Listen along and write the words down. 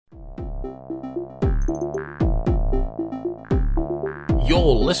You're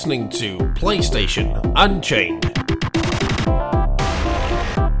listening to PlayStation Unchained.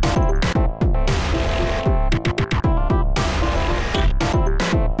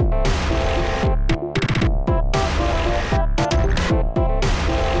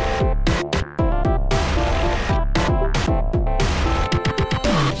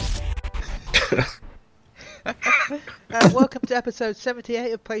 Welcome to episode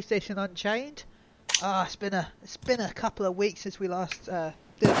 78 of PlayStation Unchained. It's been a couple of weeks since we last did a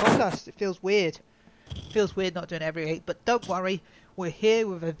podcast. It feels weird. Not doing it every week, but don't worry. We're here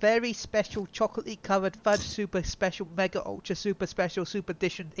with a very special chocolatey covered fudge super special mega ultra super special super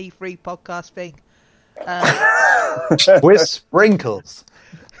edition E3 podcast thing. With sprinkles.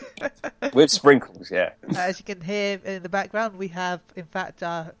 With sprinkles, yeah. As you can hear in the background, we have, in fact,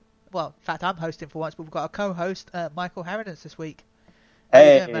 I'm hosting for once, but we've got a co-host, Michael Harridans, this week. How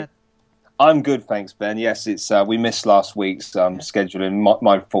you doing, man? I'm good, thanks, Ben. Yes, it's we missed last week's scheduling.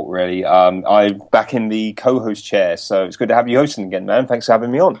 My fault, really. I'm back in the co-host chair, so it's good to have you hosting again, man. Thanks for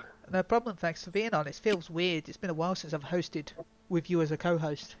having me on. No problem. Thanks for being on. It feels weird. It's been a while since I've hosted with you as a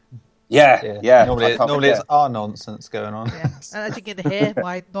co-host. Yeah. Normally it's our nonsense going on. Yeah. And as you can hear,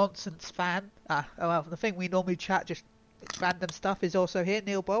 my nonsense fan. The thing we normally chat, just random stuff, is also here.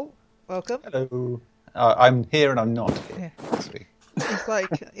 Neil Bolt, welcome. Hello. I'm here and I'm not here this week.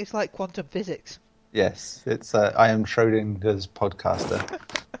 It's like quantum physics. Yes, it's I am Schrodinger's podcaster.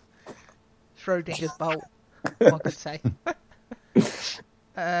 Schrodinger's bolt, one could say.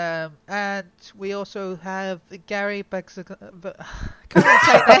 And we also have Gary Begzagan. Can't even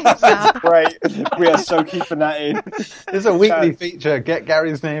say names now. Great, we are so keeping that in. It's a weekly feature. Get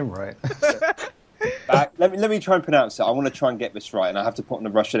Gary's name right. Let me try and pronounce it. I want to try and get this right, and I have to put on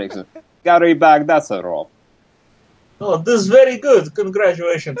the Russian accent. Gary Bagdasarov. Oh, this is very good.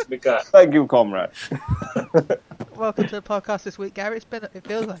 Congratulations, Mika. Thank you, comrade. Welcome to the podcast this week, Gary. It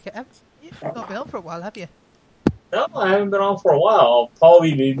feels like it. You've not been on for a while, have you? No, I haven't been on for a while. I'll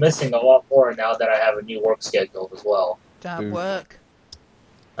probably be missing a lot more now that I have a new work schedule as well. Damn work.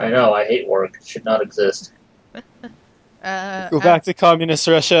 I know, I hate work. It should not exist. Go back to communist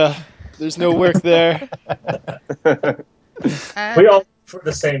Russia. There's no work there. We all work for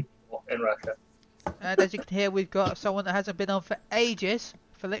the same people in Russia. And as you can hear, we've got someone that hasn't been on for ages,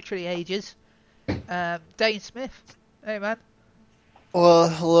 for literally ages. Dane Smith. Hey, man. Well,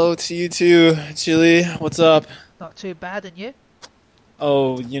 hello to you too, Chili. What's up? Not too bad, and you?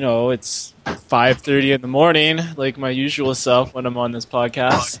 Oh, it's 5:30 in the morning, like my usual self when I'm on this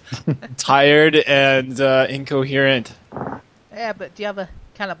podcast. Tired and incoherent. Yeah, but do you have a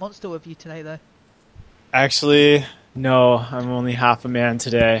kind of monster with you today, though? Actually, no. I'm only half a man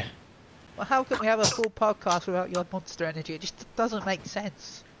today. Well, how can we have a full podcast without your monster energy? It just doesn't make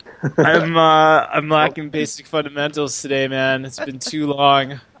sense. I'm lacking basic fundamentals today, man. It's been too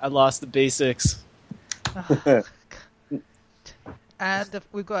long. I lost the basics. And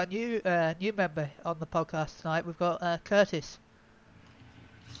we've got a new member on the podcast tonight. We've got Curtis.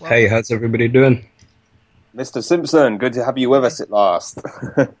 Welcome. Hey, how's everybody doing? Mr. Simpson, good to have you with us at last.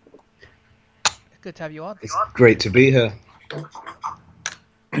 Good to have you on. It's great to be here.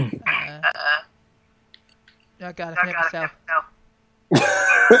 I gotta hear myself.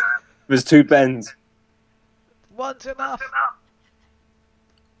 There's two Bens. One's enough.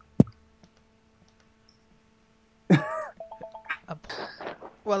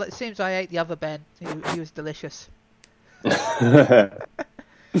 Well, it seems I ate the other Ben. He was delicious.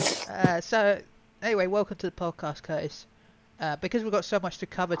 So, anyway, welcome to the podcast, Curtis. Because we've got so much to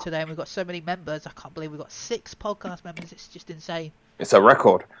cover today and we've got so many members, I can't believe we've got 6 podcast members. It's just insane. It's a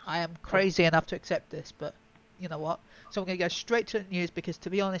record. I am crazy enough to accept this, but you know what? So I'm going to go straight to the news because,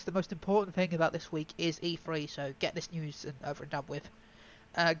 to be honest, the most important thing about this week is E3, so get this news over and done with.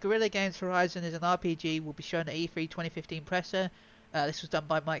 Guerrilla Games Horizon is an RPG, will be shown at E3 2015 presser. This was done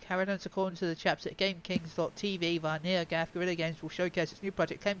by Mike Harridans. According to the chaps at GameKings.tv via NeoGAF, Guerrilla Games will showcase its new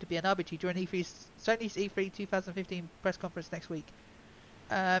project claimed to be an RPG during Sony's E3 2015 press conference next week.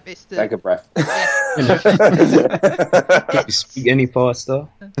 It's the... Take a breath. Can you speak any faster?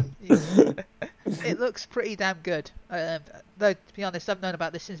 It looks pretty damn good. Though, to be honest, I've known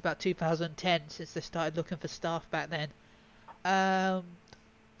about this since about 2010, since they started looking for staff back then.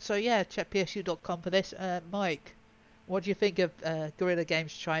 So yeah, check PSU.com for this. Mike, what do you think of Guerrilla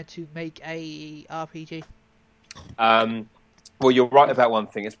Games trying to make a RPG? Well, you're right about one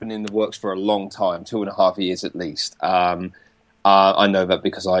thing. It's been in the works for a long time, 2.5 years at least. I know that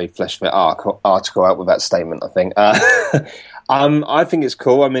because I fleshed the article out with that statement, I think. I think it's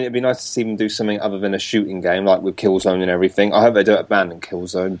cool. I mean, it'd be nice to see them do something other than a shooting game, like with Killzone and everything. I hope they don't abandon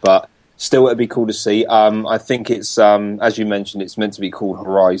Killzone, but Still, it'd be cool to see. I think it's, as you mentioned, it's meant to be called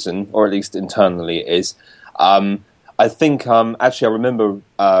Horizon, or at least internally it is. I think, actually, I remember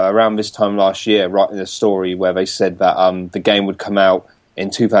around this time last year writing a story where they said that the game would come out in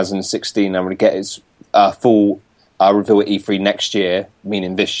 2016 and would get its full reveal at E3 next year,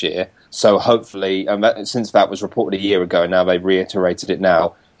 meaning this year. So hopefully, since that was reported a year ago, now they've reiterated it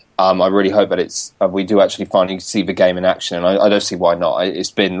now. I really hope that we do actually finally see the game in action, and I don't see why not. It's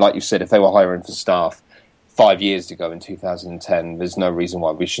been, like you said, if they were hiring for staff 5 years ago in 2010, there's no reason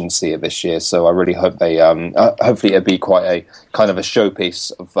why we shouldn't see it this year. So I really hope they, hopefully it'll be quite a kind of a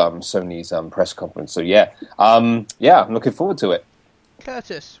showpiece of Sony's press conference. So yeah, I'm looking forward to it.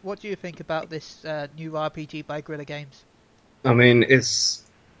 Curtis, what do you think about this new RPG by Guerrilla Games? I mean, it's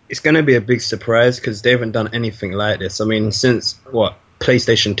going to be a big surprise because they haven't done anything like this. I mean, since,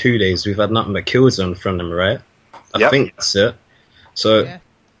 PlayStation 2 days, we've had nothing but Killzone from them, right? I think that's it. So, yeah.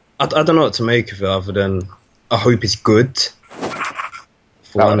 I don't know what to make of it other than I hope it's good.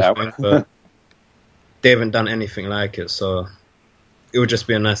 For one thing, but they haven't done anything like it, so it would just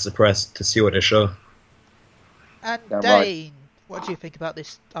be a nice surprise to see what they show. And Dane, what do you think about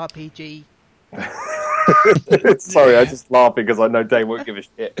this RPG? Sorry, I just laugh because I know Dane won't give a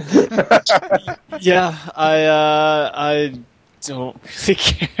shit. Yeah, I don't really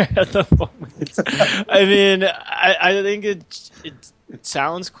care at the moment. I mean, I think it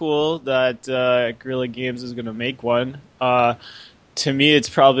sounds cool that Guerrilla Games is going to make one. To me, it's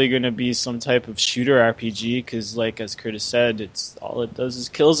probably going to be some type of shooter RPG because, like as Curtis said, all it does is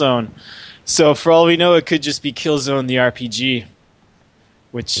Killzone. So for all we know, it could just be Killzone the RPG,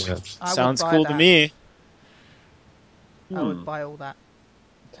 which sounds cool to me. I would buy all that.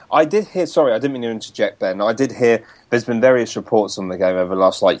 I did hear, sorry, I didn't mean to interject, Ben. I did hear there's been various reports on the game over the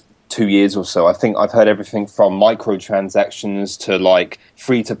last, 2 years or so. I think I've heard everything from microtransactions to,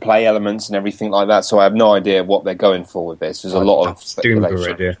 free-to-play elements and everything like that, so I have no idea what they're going for with this. There's a lot of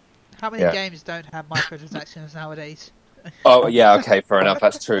speculation. How many games don't have microtransactions nowadays? Oh, yeah, okay, fair enough.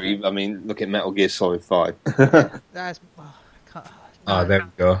 That's true. I mean, look at Metal Gear Solid 5. There we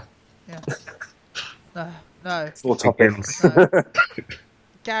go. Yeah. No. Four topics. No.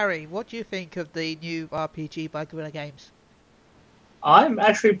 Gary, what do you think of the new RPG by Guerrilla Games? I'm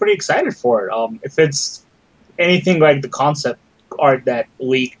actually pretty excited for it. If it's anything like the concept art that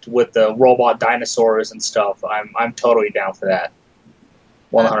leaked with the robot dinosaurs and stuff, I'm totally down for that.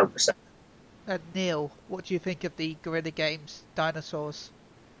 100%. Neil, what do you think of the Guerrilla Games dinosaurs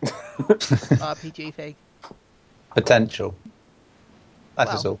RPG thing? Potential.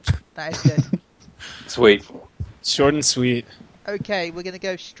 That is all. That is good. Sweet. Short and sweet. Okay, we're going to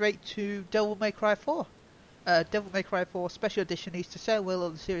go straight to Devil May Cry 4. Devil May Cry 4 Special Edition needs to sell well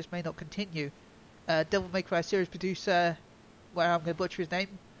or the series may not continue. Devil May Cry series producer, where I'm going to butcher his name,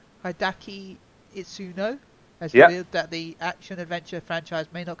 Hideaki Itsuno, has revealed that the action-adventure franchise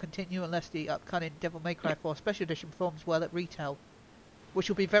may not continue unless the upcoming Devil May Cry 4 Special Edition performs well at retail. Which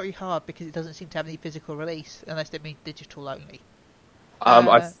will be very hard because it doesn't seem to have any physical release, unless they mean digital only.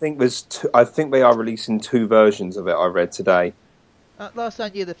 I think I think they are releasing 2 versions of it. I read today. Last I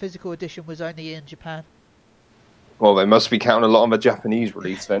knew, the physical edition was only in Japan. Well, they must be counting a lot on the Japanese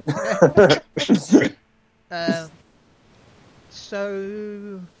release then.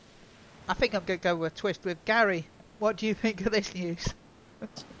 So, I think I'm going to go with a twist with Gary. What do you think of this news?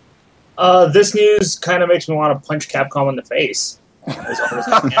 This news kind of makes me want to punch Capcom in the face. As hard as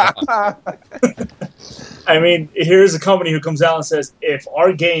I can. I mean, here's a company who comes out and says, if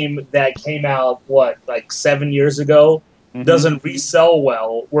our game that came out, 7 years ago, doesn't resell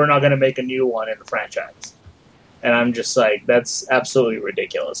well, we're not going to make a new one in the franchise. And I'm just like, that's absolutely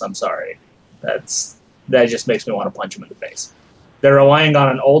ridiculous. I'm sorry. That just makes me want to punch them in the face. They're relying on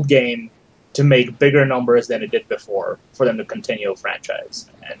an old game to make bigger numbers than it did before for them to continue a franchise.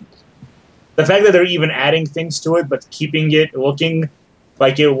 And the fact that they're even adding things to it, but keeping it looking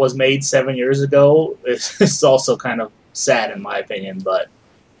like it was made 7 years ago is also kind of sad in my opinion. But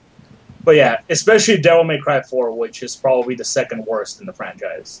yeah, especially Devil May Cry 4, which is probably the second worst in the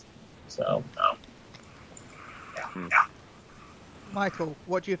franchise. So, yeah. Michael,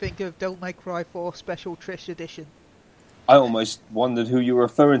 what do you think of Devil May Cry 4 Special Trish Edition? I almost wondered who you were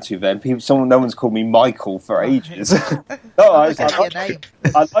referring to then. No one's called me Michael for ages. No, I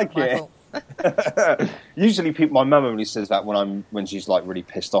like it. Usually, my mum only says that when she's really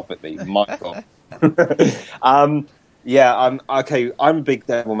pissed off at me, Michael. I'm a big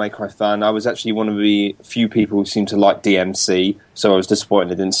Devil May Cry fan. I was actually one of the few people who seemed to like DMC, so I was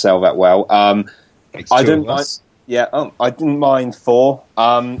disappointed it didn't sell that well. I didn't mind. Yeah, I didn't mind 4.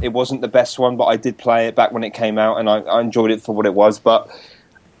 It wasn't the best one, but I did play it back when it came out, and I enjoyed it for what it was. But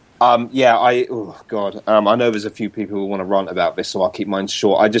Oh God. I know there's a few people who want to rant about this, so I'll keep mine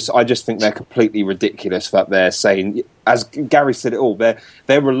short. I just think they're completely ridiculous that they're saying, as Gary said it all, they're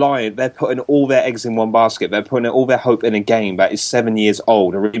reliant, they're putting all their eggs in one basket. They're putting all their hope in a game that is 7 years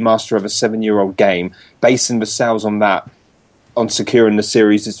old, a remaster of a 7-year-old game, basing the sales on that, on securing the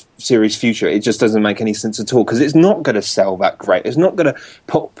series future. It just doesn't make any sense at all, because it's not going to sell that great. It's not going to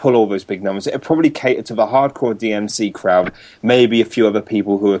pull all those big numbers. It'll probably cater to the hardcore DMC crowd, maybe a few other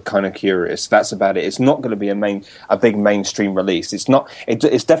people who are kind of curious. That's about it. It's not going to be a big mainstream release. It's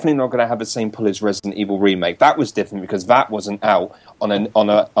It's definitely not going to have the same pull as Resident Evil Remake. That was different because that wasn't out on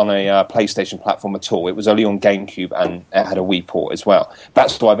a PlayStation platform at all. It was only on GameCube, and it had a Wii port as well.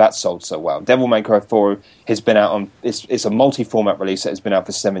 That's why that sold so well. Devil May Cry 4 has been out on. It's a multi-format release that has been out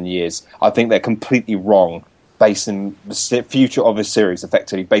for 7 years. I think they're completely wrong, basing the future of a series,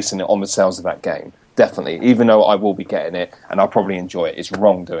 effectively basing it on the sales of that game. Definitely, even though I will be getting it and I'll probably enjoy it. It's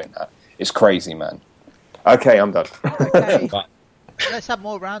wrong doing that. It's crazy, man. Okay, I'm done. Okay, let's have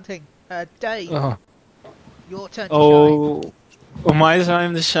more ranting. Dave, your turn to shine. Oh, my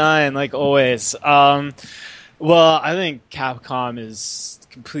time to shine, like always. Well, I think Capcom is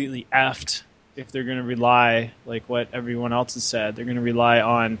completely effed if they're going to rely, like what everyone else has said, they're going to rely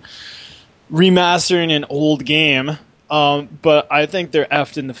on remastering an old game. But I think they're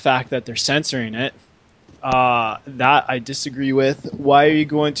effed in the fact that they're censoring it. That I disagree with. Why are you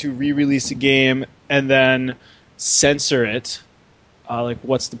going to re-release a game and then censor it? Like,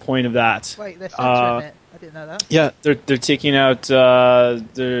 what's the point of that? Wait, they're censoring it? I didn't know that. Yeah, they're taking out some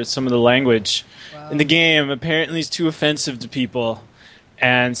of the language in the game. Apparently, it's too offensive to people.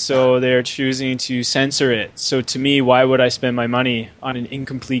 And so they're choosing to censor it. So to me, why would I spend my money on an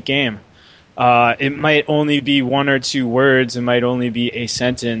incomplete game? It might only be 1 or 2 words. It might only be a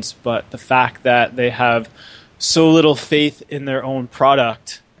sentence. But the fact that they have so little faith in their own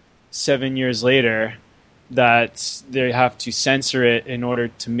product 7 years later that they have to censor it in order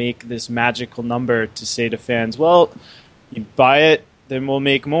to make this magical number to say to fans, well, you buy it, then we'll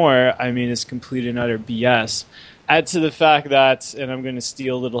make more. I mean, it's complete and utter BS. Add to the fact that, and I'm going to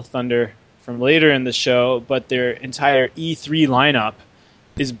steal a little thunder from later in the show, but their entire E3 lineup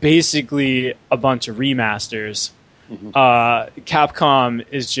is basically a bunch of remasters. Capcom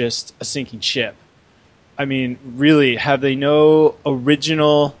is just a sinking ship. I mean, really, have they no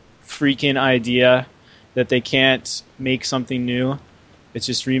original freaking idea that they can't make something new? It's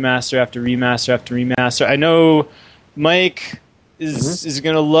just remaster after remaster after remaster. I know Mike is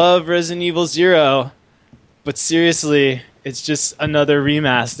going to love Resident Evil 0, but seriously, it's just another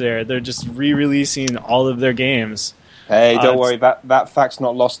remaster. They're just re-releasing all of their games. Hey, don't worry. That fact's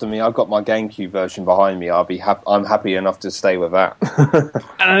not lost to me. I've got my GameCube version behind me. I'm happy enough to stay with that.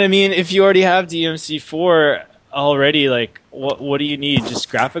 And I mean, if you already have DMC4 already, like, what do you need?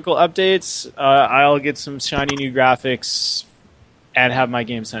 Just graphical updates? I'll get some shiny new graphics and have my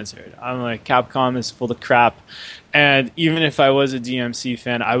game censored. I'm like, Capcom is full of crap. And even if I was a DMC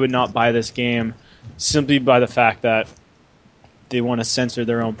fan, I would not buy this game simply by the fact that they want to censor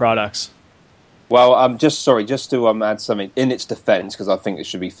their own products. Well, just to add something in its defense, because I think it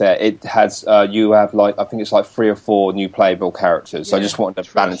should be fair. It has you have I think it's 3 or 4 new playable characters. So I just wanted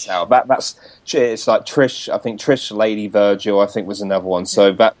to balance out. It's like Trish. I think Trish, Lady Virgil, I think was another one.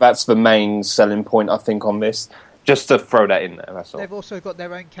 So that's the main selling point, I think, on this. Just to throw that in there. That's all. They've also got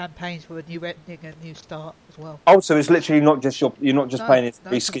their own campaigns for a new ending and a new start as well. Oh, so it's literally not just you're not just playing it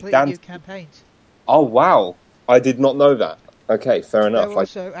to skip down. New campaigns. Oh wow! I did not know that. Okay, fair enough. They're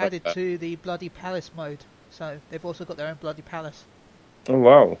also added to the Bloody Palace mode, so they've also got their own Bloody Palace. Oh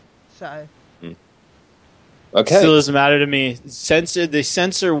wow! So. Okay. Still doesn't matter to me. They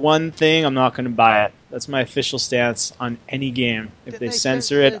censor one thing, I'm not going to buy it. That's my official stance on any game. If they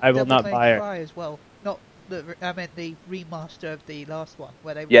censor it, I will not buy it. As well. Not I meant the remaster of the last one,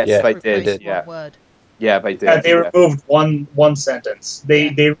 where they they did. Yeah. One word. Yeah, they did. They removed one sentence. They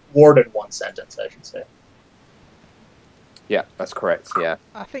rewarded one sentence, I should say. Yeah, that's correct. Yeah.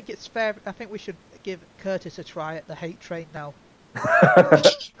 I think it's fair. I think we should give Curtis a try at the hate train now.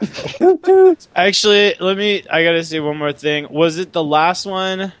 Actually, I gotta say one more thing. Was it the last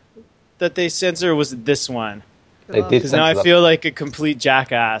one that they censored, or was it this one? They did. Because now I feel like a complete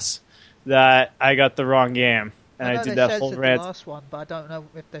jackass that I got the wrong game and I did that whole rant. The last one, but I don't know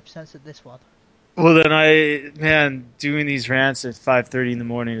if they've censored this one. Well, then doing these rants at 5:30 in the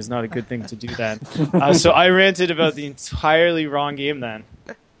morning is not a good thing to do then. So I ranted about the entirely wrong game then.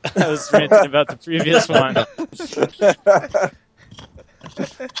 I was ranting about the previous one.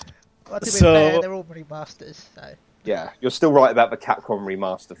 Well, to be fair, they're all remasters. So. Yeah, you're still right about the Capcom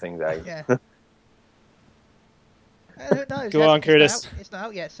remaster thing, Dave. Yeah. Who knows? Go on, Curtis. It's not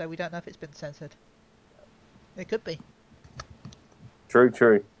out yet, so we don't know if it's been censored. It could be. True.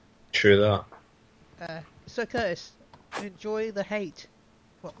 True that. So Curtis, enjoy the hate.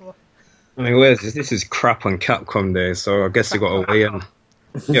 What? I mean, where's this? This is crap on Capcom Day, so I guess they got away and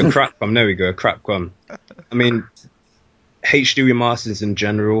yeah, Capcom. There we go, Capcom. I mean, HD remasters in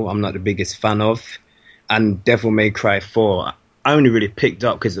general, I'm not the biggest fan of, and Devil May Cry 4. I only really picked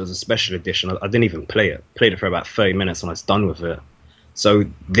up because it was a special edition. I didn't even play it. Played it for about 30 minutes and I was done with it. So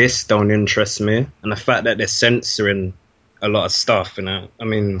this don't interest me, and the fact that they're censoring a lot of stuff, I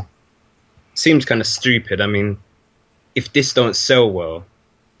mean, seems kind of stupid. I mean, if this don't sell well,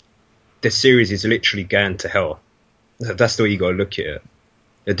 the series is literally going to hell. That's the way you got to look at it.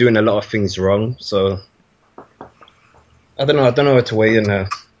 They're doing a lot of things wrong, so I don't know what to weigh in there.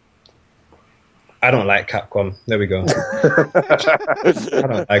 I don't like Capcom. There we go. I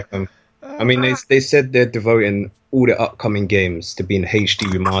don't like them. I mean, they said they're devoting all the upcoming games to being HD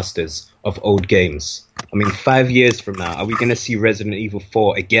remasters of old games. I mean, 5 years from now, are we going to see Resident Evil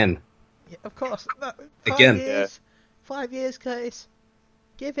 4 again? Yeah, of course. No, 5 years, 5 years, Curtis.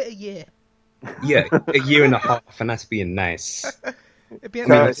 Give it a year. Yeah, a year and a half, and that's being nice. It'd be I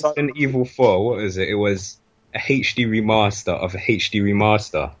mean, amazing. Resident Evil 4, what is it? It was a HD remaster of a HD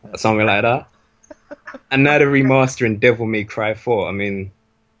remaster, or something like that. And now they're remastering Devil May Cry 4. I mean,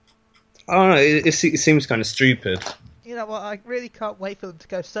 I don't know, it seems kind of stupid. You know what? I really can't wait for them to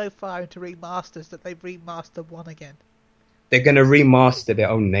go so far into remasters that they remaster one again. They're going to remaster their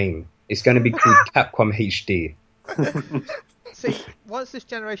own name. It's going to be called Capcom HD. See, once this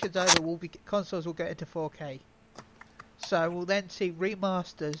generation's over, consoles will get into 4K. So we'll then see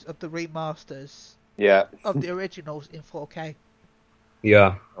remasters of the remasters of the originals in 4K.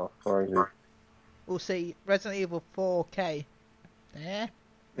 Yeah. Oh, sorry. We'll see Resident Evil 4K. Yeah.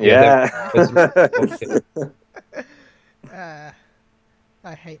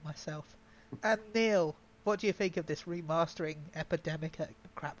 I hate myself. And Neil, what do you think of this remastering epidemic at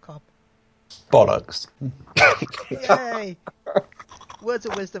Capcom? Bollocks. Yay! Words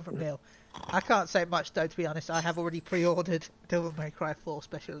of wisdom from Neil. I can't say much though, to be honest. I have already pre-ordered Devil May Cry 4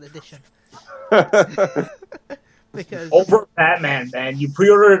 Special Edition. Because over Batman, man. You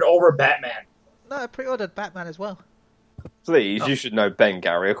pre-ordered it over Batman. No, I pre-ordered Batman as well. Please, you should know Ben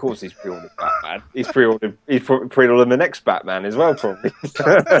Gary. Of course, he's pre-ordered Batman. He's pre-ordered the next Batman as well, probably.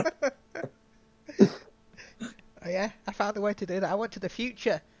 Oh, yeah, I found a way to do that. I went to the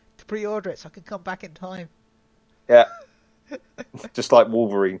future to pre-order it so I could come back in time. Yeah, just like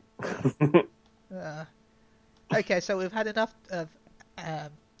Wolverine. Okay, so we've had enough of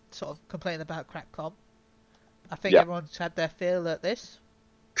sort of complaining about Capcom. I think everyone's had their fill at this.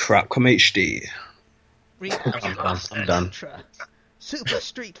 Capcom HD. I'm done. Ultra. Super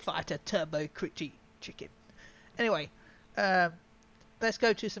Street Fighter Turbo Chicken. Anyway, let's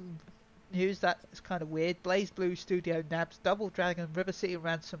go to some news that is kind of weird. BlazBlue Studio nabs Double Dragon River City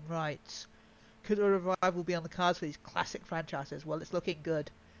Ransom rights. Could a revival be on the cards for these classic franchises? Well, it's looking good.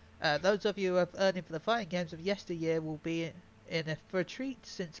 Those of you who have earned for the fighting games of yesteryear will be for a treat,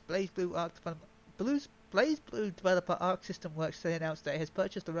 since BlazBlue developer Arc System Works today announced that it has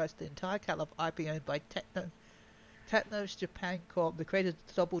purchased the rights to the entire catalog of IP owned by Technos Japan Corp, the creators of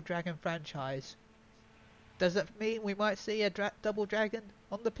the Double Dragon franchise. Does that mean we might see a Double Dragon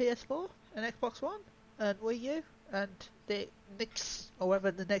on the PS4 and Xbox One and Wii U and the Nix, or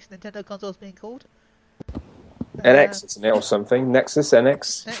whatever the next Nintendo console is being called? NX, isn't it, or something? Nexus,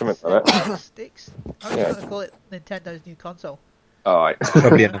 NX, something like that. Sticks. I'm just going to call it Nintendo's new console. Alright.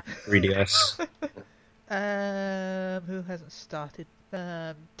 Probably a 3DS. Who hasn't started?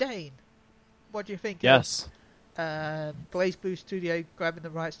 Dane, what do you think? Yes. BlazBlue Studio grabbing the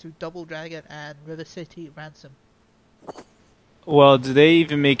rights to Double Dragon and River City Ransom. Well, do they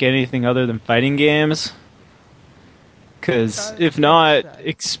even make anything other than fighting games? Because if not,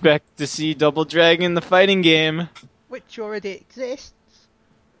 expect to see Double Dragon the fighting game. Which already exists.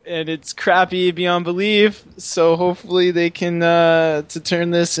 And it's crappy beyond belief, so hopefully they can to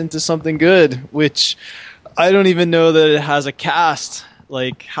turn this into something good, which I don't even know that it has a cast.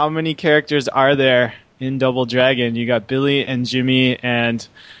 Like, how many characters are there in Double Dragon? You got Billy and Jimmy, and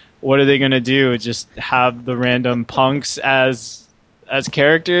what are they going to do? Just have the random punks as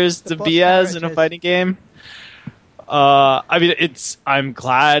characters to be as in a fighting game? I mean, I'm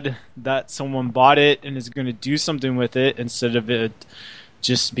glad that someone bought it and is going to do something with it instead of it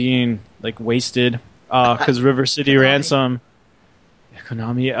just being like wasted. Because River City Ransom,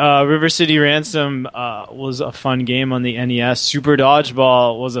 River City Ransom was a fun game on the NES. Super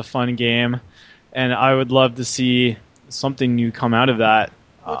Dodgeball was a fun game, and I would love to see something new come out of that.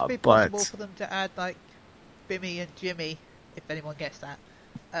 Would it be possible for them to add like Bimmy and Jimmy, if anyone gets that.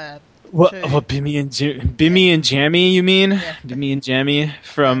 What Bimmy and Jammy? You mean Yeah. Bimmy and Jammy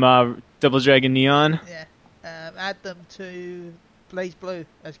from Double Dragon Neon? Yeah. Add them to Blaze Blue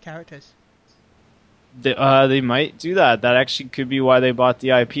as characters. They might do that. That actually could be why they bought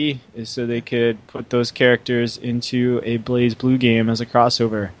the IP, is so they could put those characters into a Blaze Blue game as a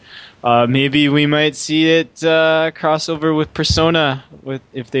crossover. Maybe we might see it crossover with Persona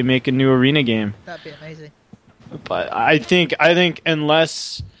if they make a new arena game. That'd be amazing. But I think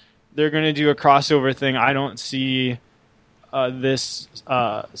unless they're going to do a crossover thing, I don't see this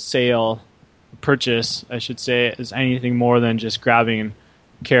purchase, I should say, as anything more than just grabbing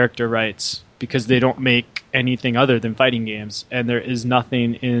character rights, because they don't make anything other than fighting games, and there is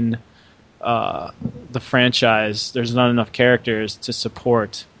nothing in the franchise. There's not enough characters to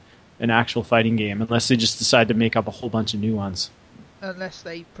support an actual fighting game unless they just decide to make up a whole bunch of new ones. Unless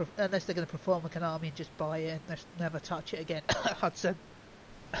they're going to perform like an army and just buy it and never touch it again. Hudson.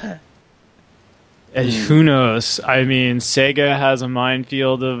 And who knows? I mean, Sega has a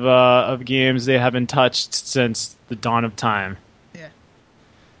minefield of games they haven't touched since the dawn of time. Yeah.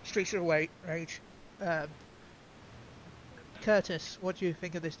 Streets of Rage. Curtis, what do you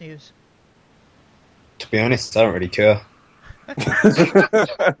think of this news? To be honest, I don't really care.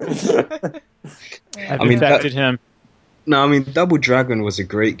 I've infected him. No, I mean, Double Dragon was a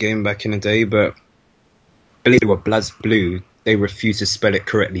great game back in the day, but I believe it was BlazBlue. They refused to spell it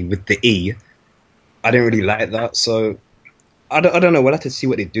correctly with the E. I didn't really like that, so I don't know. We'll have to see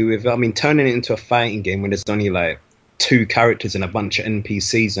what they do with it. I mean, turning it into a fighting game when there's only like 2 characters and a bunch of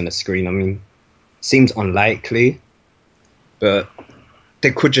NPCs on the screen, I mean, seems unlikely, but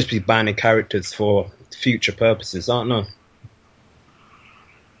they could just be banning characters for future purposes, I don't know.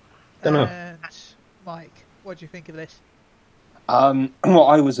 And Mike, what do you think of this? Well,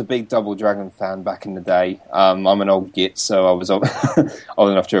 I was a big Double Dragon fan back in the day. I'm an old git, so I was old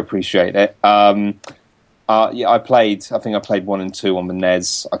enough to appreciate it. Yeah, I think I played 1 and 2 on the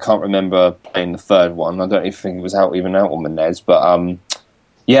NES. I can't remember playing the 3rd one. I don't even think it was out on the NES. But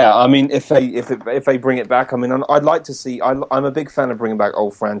yeah, I mean, if they bring it back, I mean, I'd like to see. I'm a big fan of bringing back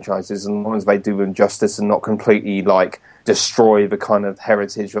old franchises, and as long as they do them justice and not completely like destroy the kind of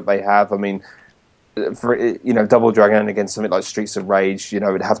heritage that they have. I mean, for Double Dragon against something like Streets of Rage,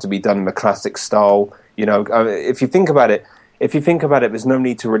 it'd have to be done in the classic style. If you think about it, there's no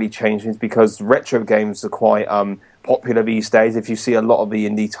need to really change things because retro games are quite popular these days. If you see a lot of the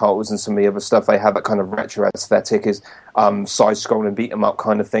indie titles and some of the other stuff, they have that kind of retro aesthetic, is side-scrolling beat 'em up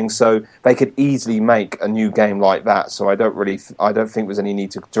kind of thing. So they could easily make a new game like that. So I don't think there's any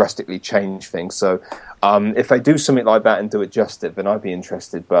need to drastically change things. So if they do something like that and do it justice, then I'd be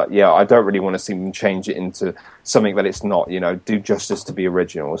interested. But yeah, I don't really want to see them change it into something that it's not. Do justice to the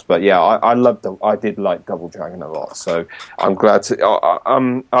originals. But yeah, I did like Double Dragon a lot. So I'm glad to.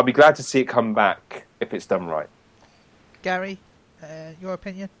 I'll be glad to see it come back if it's done right. Gary, your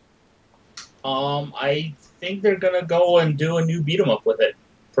opinion? I think they're gonna go and do a new beat 'em up with it,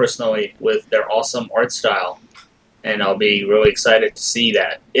 personally, with their awesome art style, and I'll be really excited to see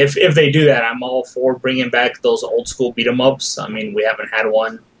that. If they do that, I'm all for bringing back those old school beat 'em ups. I mean, we haven't had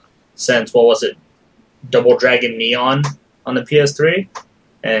one since, what was it, Double Dragon Neon on the PS3,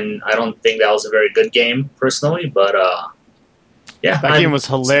 and I don't think that was a very good game, personally, but yeah. That game was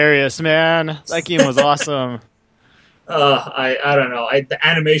hilarious, man. That game was awesome. I don't know. The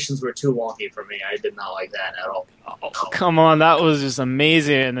animations were too wonky for me. I did not like that at all. Oh, come on, that was just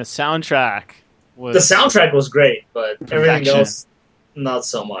amazing. And the soundtrack was great, but everything else, not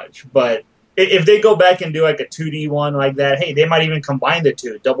so much. But if they go back and do like a 2D one like that, hey, they might even combine the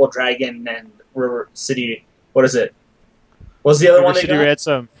two, Double Dragon and River City. What is it? What's the other one they got?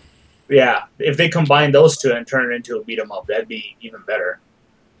 Ransom. Yeah, if they combine those two and turn it into a beat 'em up, that'd be even better.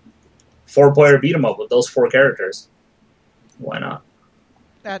 4-player beat 'em up with those 4 characters. Why not?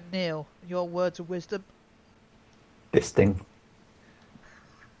 And Neil, your words of wisdom? Fisting.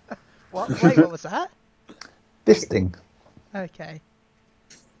 What? Wait, what was that? Fisting. Okay.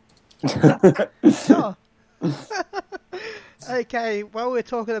 Oh. Okay, while we're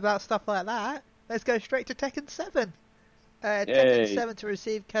talking about stuff like that, let's go straight to Tekken 7. Tekken 7 to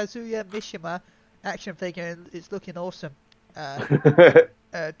receive Kazuya Mishima action figure. It's looking awesome.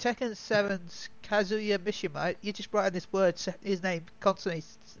 Tekken 7's Kazuya Mishima, you just write in this word, his name constantly,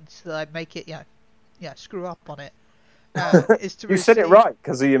 so I make it, screw up on it. Is to you said it right,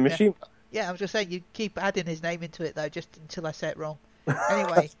 Kazuya Mishima. Yeah, I'm just saying, you keep adding his name into it though, just until I say it wrong.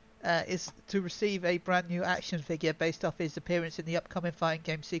 Anyway, is to receive a brand new action figure based off his appearance in the upcoming fighting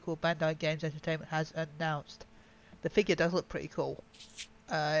game sequel Bandai Games Entertainment has announced. The figure does look pretty cool.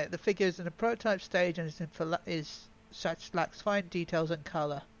 The figure is in a prototype stage and lacks fine details and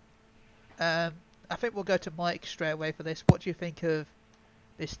colour. I think we'll go to Mike straight away for this. What do you think of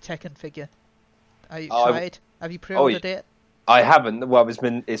this Tekken figure? Are you excited? Have you pre-ordered it? I haven't. Well,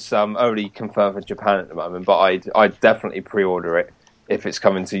 it's only confirmed for Japan at the moment, but I'd definitely pre-order it if it's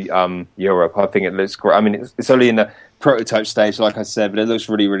coming to Europe. I think it looks great. I mean, it's only in the prototype stage, like I said, but it looks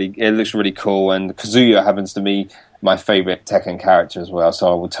really cool. And Kazuya happens to be my favourite Tekken character as well,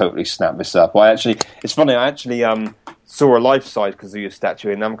 so I will totally snap this up. It's funny. I actually saw a life-size Kazuya statue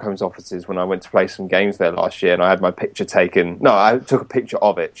in Namco's offices when I went to play some games there last year, and I had my picture taken. No, I took a picture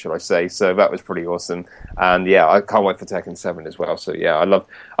of it, should I say? So that was pretty awesome. And yeah, I can't wait for Tekken 7 as well. So yeah, I love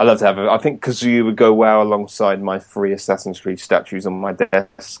to have it. I think Kazuya would go well alongside my 3 Assassin's Creed statues on my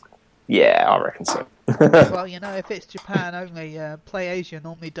desk. Yeah, I reckon so. Well, if it's Japan only, PlayAsia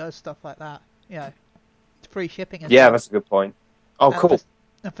normally does stuff like that. Free shipping. And stuff. That's a good point. Oh, cool.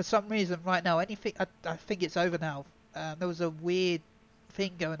 And for some reason, right now, anything I think it's over now. There was a weird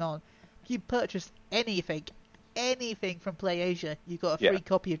thing going on. If you purchased anything from PlayAsia, you got a free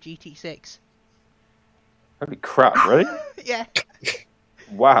copy of GT6. Holy crap! Really? Yeah.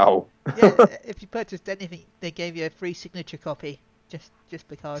 Wow. Yeah. If you purchased anything, they gave you a free signature copy, just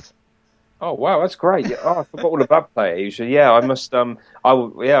because. Oh wow, that's great! Oh, I forgot all about PlayAsia. Yeah, I must.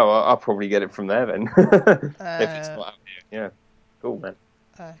 I'll probably get it from there then. If it's not out here. Yeah. Cool, man.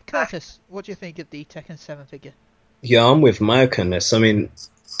 Curtis, what do you think of the Tekken 7 figure? Yeah, I'm with Mike on this. I mean,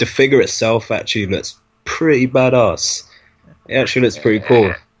 the figure itself actually looks pretty badass. It actually looks pretty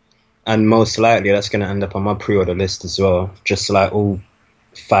cool. And most likely that's going to end up on my pre-order list as well. Just like all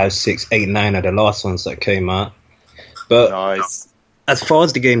 5, 6, 8, 9 of the last ones that came out. But nice. As far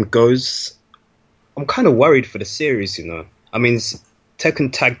as the game goes, I'm kind of worried for the series, I mean,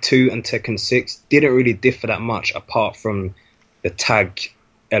 Tekken Tag 2 and Tekken 6 didn't really differ that much apart from the tag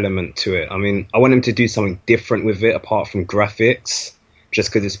element to it. I mean, I want them to do something different with it apart from graphics, just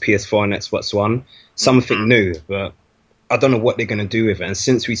because it's PS4 and Xbox One. Something new, but I don't know what they're going to do with it. And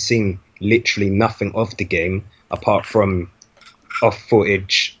since we've seen literally nothing of the game apart from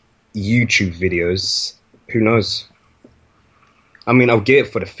off-footage YouTube videos, who knows? I mean, I'll get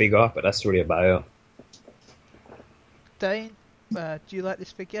it for the figure, but that's really about it. Dane, do you like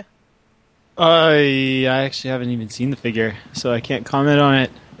this figure? I actually haven't even seen the figure, so I can't comment on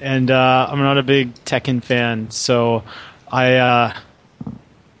it. And I'm not a big Tekken fan, so I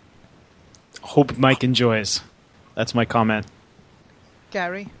hope Mike enjoys. That's my comment.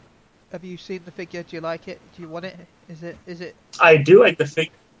 Gary, have you seen the figure? Do you like it? Do you want it? Is it? I do like the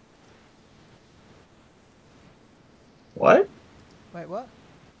figure. What? Wait, what?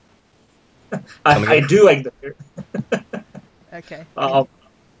 I do like the figure. Okay.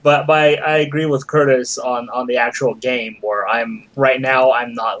 But I agree with Curtis on the actual game, where I'm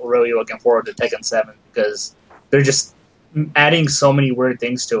not really looking forward to Tekken 7 because they're just adding so many weird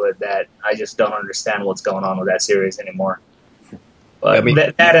things to it that I just don't understand what's going on with that series anymore. But I mean,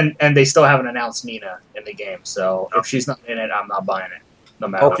 and they still haven't announced Nina in the game, so if she's not in it, I'm not buying it. No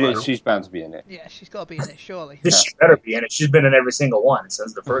matter what. She's bound to be in it. Yeah, she's got to be in it, surely. She better be in it. She's been in every single one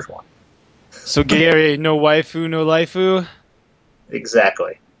since the first one. So Gary, no waifu, no lifu?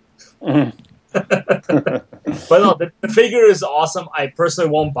 Exactly. But no, the figure is awesome. I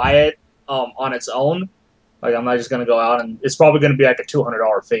personally won't buy it on its own. Like, I'm not just going to go out and... It's probably going to be like a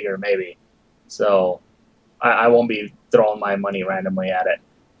 $200 figure, maybe. So, I won't be throwing my money randomly at it.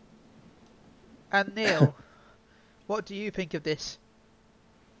 And Neil, what do you think of this?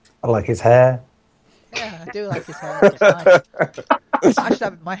 I like his hair. Yeah, I do like his hair. It's nice. I should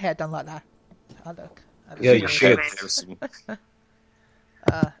have my hair done like that. Yeah, you should.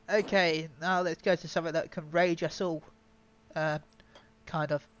 Okay, now let's go to something that can rage us all.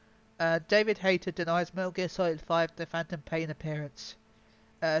 Kind of. David Hayter denies Metal Gear Solid 5 The Phantom Pain appearance.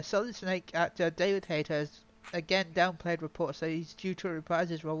 Solid Snake actor David Hayter has again downplayed reports that he's due to reprise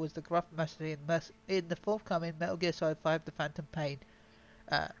his role as the Gruff Master in the forthcoming Metal Gear Solid 5 The Phantom Pain.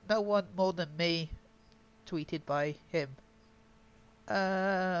 No one more than me tweeted by him.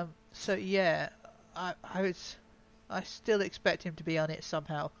 So yeah, I still expect him to be on it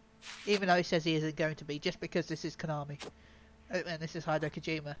somehow, even though he says he isn't going to be, just because this is Konami and this is Hideo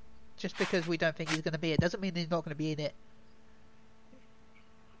Kojima. Just because we don't think he's going to be it doesn't mean he's not going to be in it.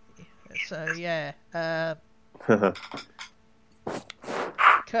 So yeah,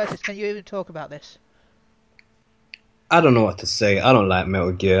 Curtis, can you even talk about this? I don't know what to say. I don't like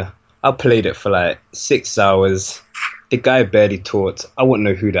Metal Gear. I played it for like 6 hours. The guy barely talked. I wouldn't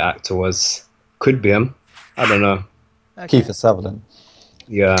know who the actor was. Could be him. I don't know. Okay. Kiefer Sutherland.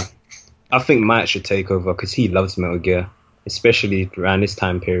 Yeah. I think Matt should take over because he loves Metal Gear. especially around this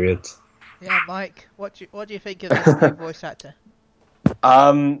time period. Yeah, Mike, what do you think of this new voice actor?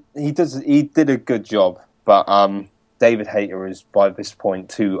 He did a good job, but David Hayter is by this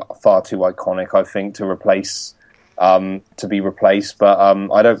point far too iconic, I think, to be replaced. But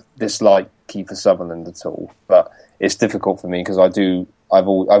I don't dislike Kiefer Sutherland at all. But it's difficult for me because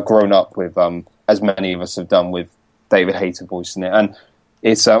I've grown up with as many of us have done with David Hayter voicing it, and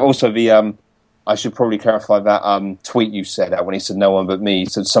it's also the I should probably clarify that tweet you said out when he said no one but me.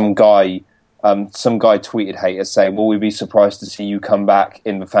 So some guy tweeted Hayter saying, "Will we be surprised to see you come back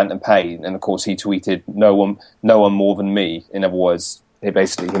in the Phantom Pain?" And of course, he tweeted, "No one more than me." In other words,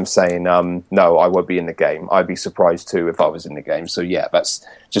 basically him saying, "No, I won't be in the game. I'd be surprised too if I was in the game." So yeah, that's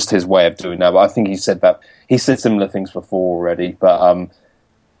just his way of doing that. But I think he said similar things before already. But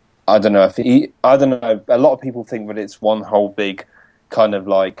I don't know. I don't know. A lot of people think that it's one whole big kind of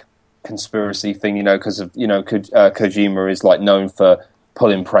like conspiracy thing, because of Kojima is like known for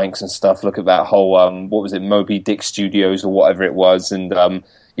pulling pranks and stuff. Look at that whole what was it, Moby Dick Studios or whatever it was, and and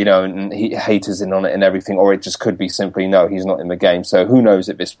he haters in on it and everything. Or it just could be simply no, he's not in the game. So who knows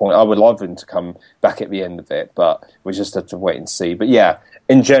at this point? I would love him to come back at the end of it, but we just have to wait and see. But yeah,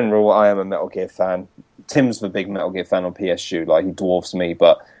 in general, I am a Metal Gear fan. Tim's the big Metal Gear fan on PSU, like he dwarfs me,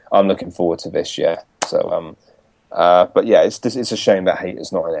 but I'm looking forward to this. Yeah, so but yeah, it's a shame that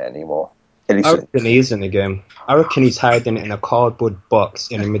Hayter's not in it anymore. I reckon he is in the game. I reckon he's hiding in a cardboard box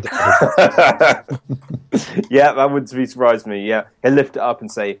in the middle of Yeah, that wouldn't surprise me. Yeah, he'll lift it up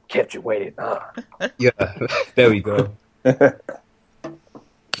and say, "Kept you waiting." Yeah, there we go. The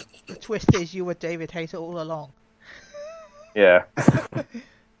twist is you were David Hayter all along. Yeah.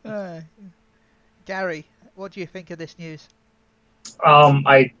 Gary, what do you think of this news?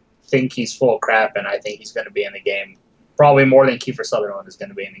 I think he's full of crap, and I think he's going to be in the game. Probably more than Kiefer Sutherland is going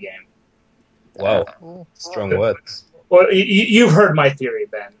to be in the game. Wow, Cool. strong words. Well, you've heard my theory,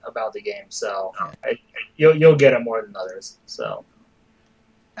 Ben, about the game, so you'll get it more than others. So,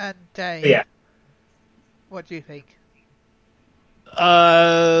 And Dave, yeah, what do you think?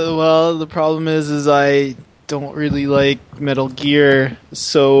 Well, the problem is I don't really like Metal Gear,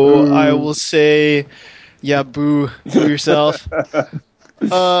 so I will say, yeah, boo yourself.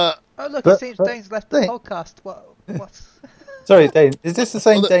 Oh look, it seems Dane's left the Dane. podcast. What's? Sorry, Dane. Is this the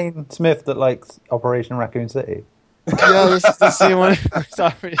same Dane Smith that likes Operation Raccoon City? Yeah, this is the same one. It's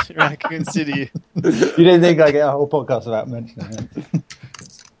Operation Raccoon City. You didn't think I get a whole podcast about mentioning it?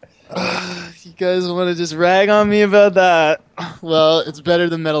 You guys want to just rag on me about that? Well, it's better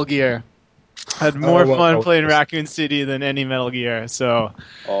than Metal Gear. I had more fun playing Raccoon City than any Metal Gear, so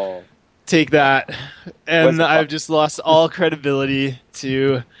take that. And I've just lost all credibility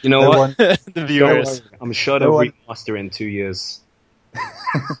to the viewers. I'm sure they'll remaster in 2 years.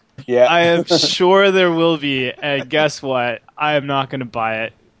 Yeah, I am sure there will be, and guess what? I am not going to buy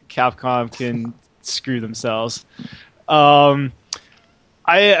it. Capcom can screw themselves. I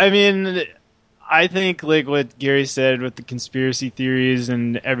mean, I think like what Gary said with the conspiracy theories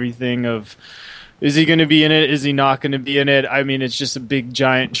and everything of, is he going to be in it? Is he not going to be in it? I mean, it's just a big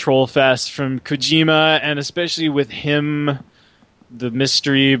giant troll fest from Kojima, and especially with him, the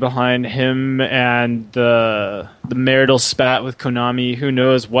mystery behind him and the marital spat with Konami. Who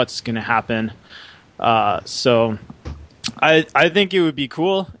knows what's going to happen? So I think it would be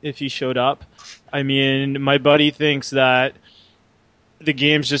cool if he showed up. I mean, my buddy thinks that the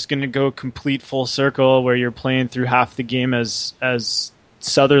game's just going to go complete full circle, where you're playing through half the game as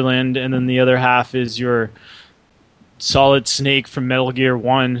Sutherland, and then the other half is your Solid Snake from Metal Gear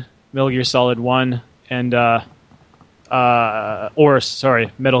Solid 1, and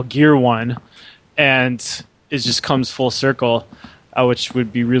Metal Gear 1, and it just comes full circle, which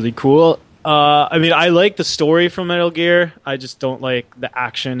would be really cool. I mean, I like the story from Metal Gear. I just don't like the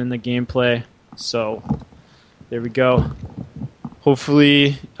action and the gameplay. So there we go.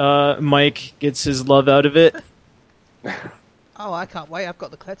 Hopefully, Mike gets his love out of it. Oh, I can't wait! I've got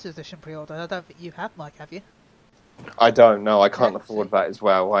the collector's edition pre-ordered. I don't think you have, Mike, have you? I don't know. I can't afford that as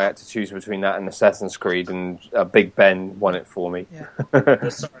well. I had to choose between that and Assassin's Creed, and Big Ben won it for me. Yeah.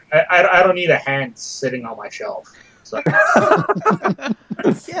 Sorry, I don't need a hand sitting on my shelf. So.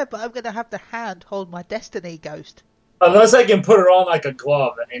 Yeah, but I'm gonna have the hand hold my Destiny Ghost. Unless I can put it on like a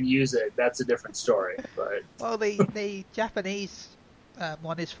glove and use it, that's a different story. But Well, the Japanese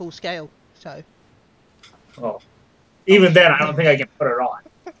one is full scale, so. even then, I don't think I can put it on.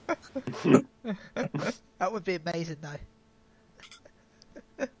 That would be amazing, though.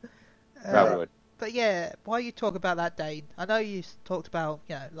 That would. But yeah, while you talk about that, Dane, I know you talked about,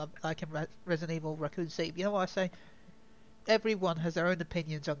 like in Resident Evil Raccoon City. You know what I say? Everyone has their own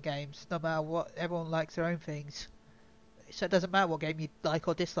opinions on games, no matter what. Everyone likes their own things. So it doesn't matter what game you like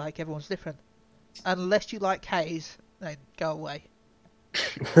or dislike, everyone's different. Unless you like Haze, then go away.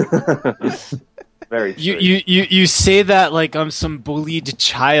 Very true. You say that like I'm some bullied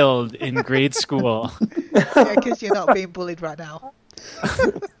child in grade school. Yeah, because you're not being bullied right now.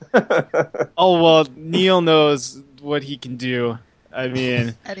 Oh, well, Neil knows what he can do. I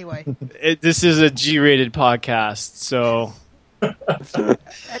mean, Anyway, this is a G-rated podcast, so...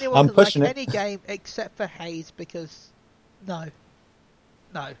 anyone I'm can like pushing it. any game except for Haze, because... No.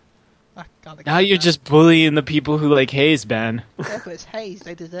 I can't Now accept you're that. just bullying the people who like Haze, Ben. Yeah, but it's Haze,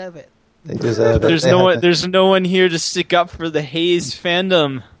 they deserve it. They deserve it. There's They no have one. to- There's no one here to stick up for the Haze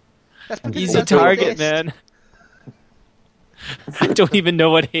fandom. That's because Easy it doesn't target, exist. man. I don't even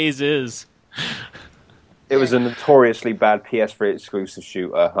know what Haze is. It was a notoriously bad PS3 exclusive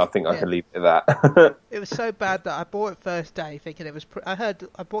shooter. I think I could leave it at that. It was so bad that I bought it first day thinking it was... I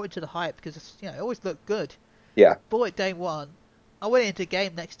bought it to the hype because it always looked good. Yeah. Bought it day one. I went into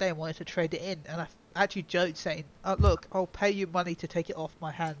game next day and wanted to trade it in, and I actually joked saying, "Oh, look, I'll pay you money to take it off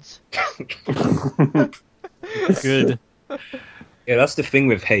my hands." Good. Yeah, that's the thing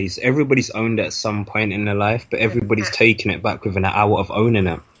with Haze. Everybody's owned it at some point in their life, but everybody's taking it back within an hour of owning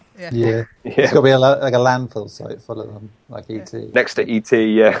it. Yeah. Yeah. It's Yeah. got to be like a landfill site full of them, like ET. Next to ET,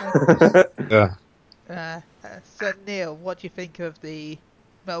 yeah. Yeah. So Neil, what do you think of the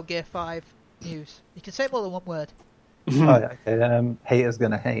Metal Gear 5 news? You can say more than one word. Oh, yeah, okay. Haters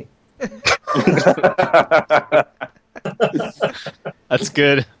gonna hate. That's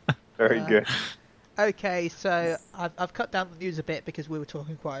good. Very good. Okay, so I've cut down the news a bit because we were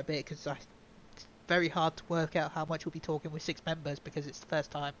talking quite a bit, because it's very hard to work out how much we'll be talking with 6 members because it's the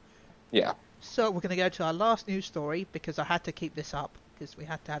first time. Yeah. So we're going to go to our last news story because I had to keep this up because we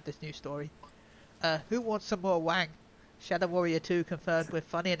had to have this news story. Who wants some more Wang? Shadow Warrior 2 confirmed with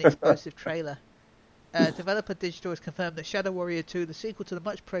funny and explosive trailer. Developer Digital has confirmed that Shadow Warrior 2, the sequel to the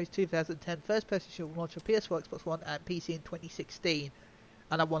much praised 2010 first-person shooter, will launch on PS4, Xbox One, and PC in 2016.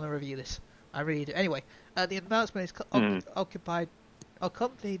 And I want to review this. I really do. Anyway, the announcement is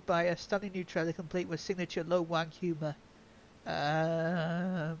accompanied by a stunning new trailer complete with signature low Wang humor.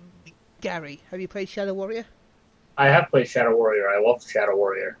 Gary, have you played Shadow Warrior? I have played Shadow Warrior. I love Shadow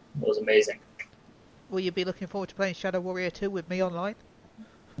Warrior. It was amazing. Will you be looking forward to playing Shadow Warrior 2 with me online?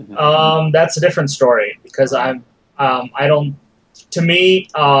 That's a different story because I don't. To me,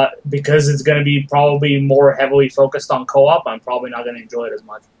 because it's going to be probably more heavily focused on co-op, I'm probably not going to enjoy it as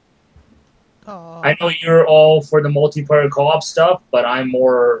much. Oh, I know you're all for the multiplayer co-op stuff, but I'm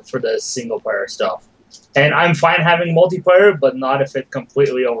more for the single-player stuff. And I'm fine having multiplayer, but not if it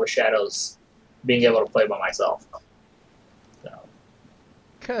completely overshadows being able to play by myself. So.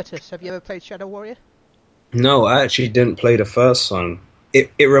 Curtis, have you ever played Shadow Warrior? No, I actually didn't play the first one.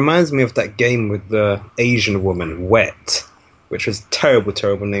 It reminds me of that game with the Asian woman, Wet, which was a terrible,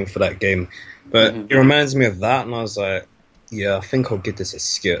 terrible name for that game. But it reminds me of that, and I was like, yeah, I think I'll give this a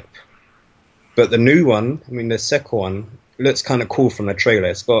skip. But the new one, I mean, the second one, looks kind of cool from the trailer.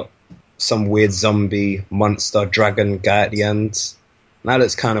 It's got some weird zombie, monster, dragon guy at the end. That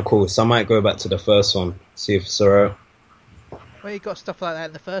looks kind of cool, so I might go back to the first one, see if it's alright. Well, you got stuff like that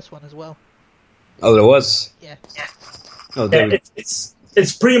in the first one as well. Oh, there was? Yeah. Oh, Yeah, there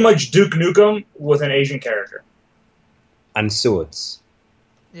it's pretty much Duke Nukem with an Asian character. and swords.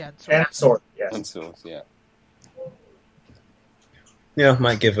 Yeah, And sword, yes. And so, yeah. Yeah,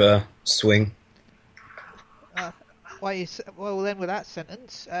 might give a swing. Well, then with that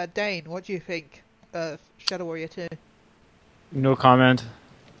sentence, Dane, what do you think of Shadow Warrior 2? No comment.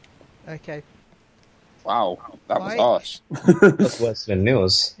 Okay. Wow, that was Mike? harsh. That's worse than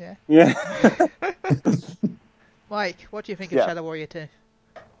Neil's. Yeah. Mike, what do you think of Yeah. Shadow Warrior 2?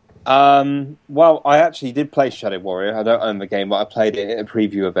 Well, I actually did play Shadow Warrior. I don't own the game, but I played it at a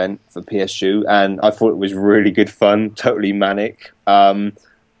preview event for PS2, and I thought it was really good fun, totally manic. I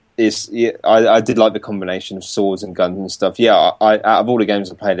did like the combination of swords and guns and stuff. Yeah, out of all the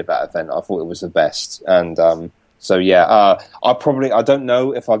games I played at that event, I thought it was the best. And so yeah, I don't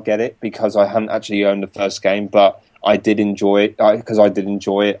know if I'll get it because I haven't actually owned the first game, but I did enjoy it. Because I did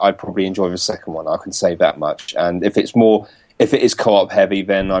enjoy it, I'd probably enjoy the second one. I can say that much. And if it is co-op heavy,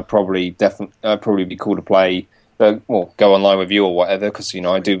 then I'd probably be cool to play. Well, go online with you or whatever, because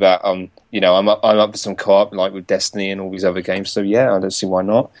I do that. I'm up for some co-op like with Destiny and all these other games. So yeah, I don't see why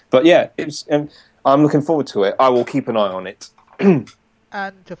not. But yeah, I'm looking forward to it. I will keep an eye on it.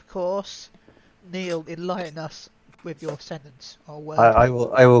 And of course, Neil, enlighten us with your sentence or word. I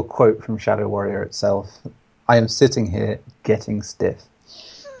will quote from Shadow Warrior itself. I am sitting here getting stiff.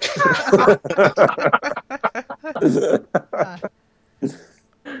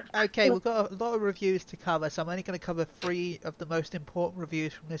 Okay, we've got a lot of reviews to cover, so I'm only going to cover 3 of the most important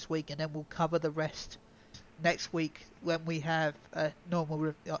reviews from this week, and then we'll cover the rest next week when we have a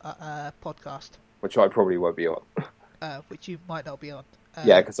normal podcast. Which I probably won't be on. Which you might not be on.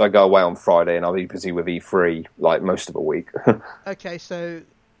 Yeah, because I go away on Friday and I'll be busy with E3 like most of the week. Okay, so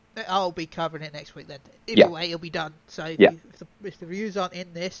I'll be covering it next week then. Either way, it'll be done. So if the reviews aren't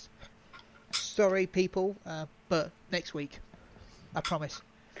in this, sorry people, but next week, I promise.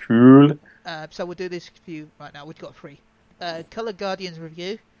 Cool. So we'll do this for you right now. We've got 3. Color Guardians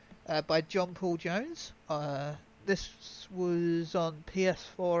review by John Paul Jones. This was on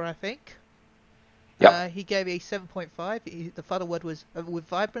PS4, I think. He gave a 7.5. The final word was, with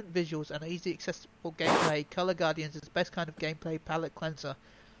vibrant visuals and easy accessible gameplay, Color Guardians is the best kind of gameplay palette cleanser.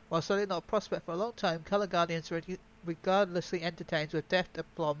 While certainly not a prospect for a long time, Color Guardians regardlessly entertains with depth and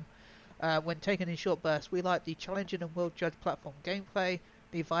aplomb when taken in short bursts. We like the challenging and well-judged platform gameplay,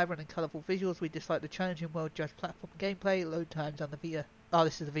 the vibrant and colourful visuals. We dislike the challenging, well-judged platform gameplay. Load times on the Vita. Oh,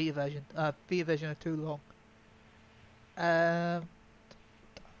 this is the Vita version. Vita version are too long.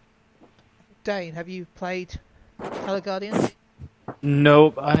 Dane, have you played Color Guardians?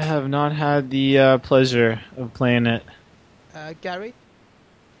 Nope, I have not had the pleasure of playing it. Gary?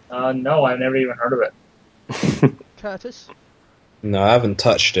 No, I've never even heard of it. Curtis? No, I haven't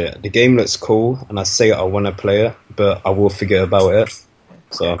touched it. The game looks cool, and I say I want to play it, but I will forget about it.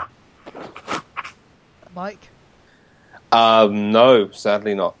 So, Mike? No,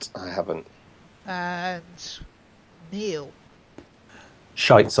 sadly not. I haven't. And Neil?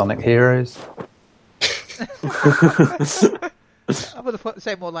 Shite Sonic Heroes. I would have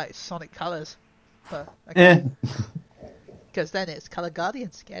said more like Sonic Colors. But, okay. Because then it's Color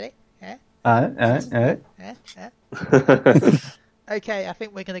Guardians, get it? Yeah? Okay, I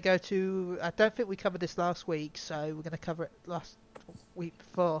think we're going to go to... I don't think we covered this last week, so we're going to cover it last week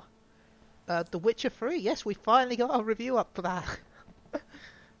before. The Witcher 3, yes, we finally got our review up for that.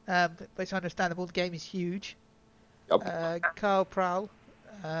 But it's understandable, the game is huge. Carl Prowl.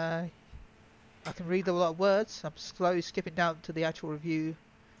 I can read a lot of words. I'm slowly skipping down to the actual review.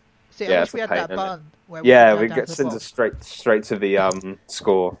 See, I wish we had that button where we get sent straight to the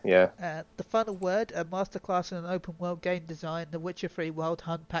score. Yeah. The final word: a masterclass in an open world game design. The Witcher 3 Wild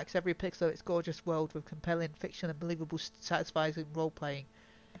Hunt packs every pixel of its gorgeous world with compelling fiction and believable, satisfying role playing.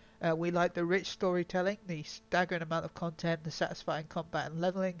 We like the rich storytelling, the staggering amount of content, the satisfying combat and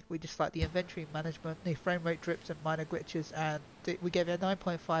leveling. We dislike the inventory management, the frame rate drips and minor glitches, and we gave it a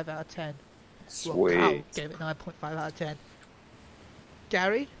 9.5 out of 10. Sweet. Well, Carl gave it 9.5 out of 10.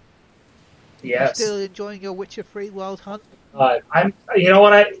 Gary? Yes. You still enjoying your Witcher 3 Wild Hunt? I'm. You know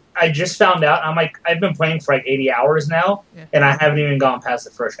what? I just found out. I've been playing for like 80 hours now, and I haven't even gone past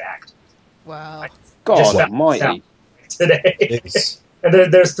the first act. Wow. God almighty. Today.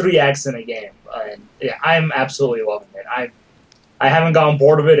 And there's 3 acts in a game, and I'm absolutely loving it. I haven't gone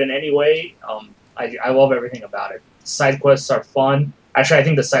bored of it in any way. I love everything about it. Side quests are fun. Actually, I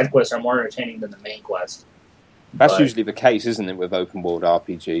think the side quests are more entertaining than the main quest. That's usually the case, isn't it, with open world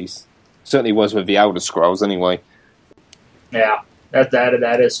RPGs? Certainly was with the Elder Scrolls, anyway. Yeah,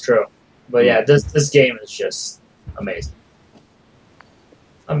 that is true. But yeah, this game is just amazing.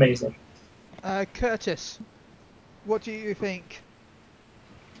 Amazing. Curtis, what do you think?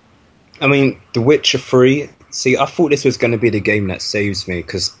 I mean, The Witcher 3, see, I thought this was going to be the game that saves me,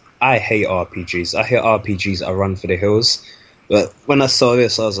 because I hate RPGs. I hate RPGs that run for the hills. But when I saw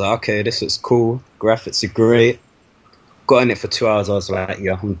this, I was like, okay, this is cool. Graphics are great. Got in it for 2 hours, I was like,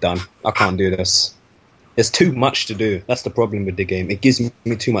 yeah, I'm done. I can't do this. There's too much to do. That's the problem with the game. It gives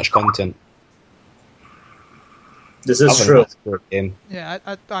me too much content. This is true. Yeah,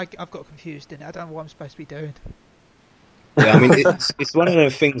 I've got confused in it. I don't know what I'm supposed to be doing. Yeah, I mean, it's one of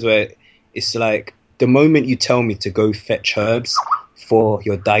those things where it's like, the moment you tell me to go fetch herbs for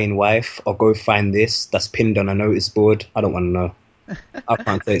your dying wife, or go find this that's pinned on a notice board, I don't want to know. I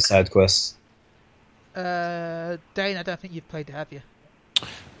can't take side quests. Dane, I don't think you've played it, have you?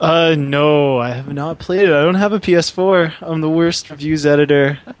 No, I have not played it. I don't have a PS4. I'm the worst reviews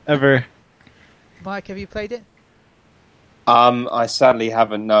editor ever. Mike, have you played it? I sadly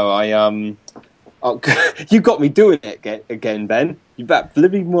haven't. No, you got me doing it again, Ben. You that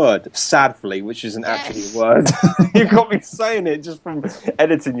living word, sadly, which isn't actually a word. You got me saying it just from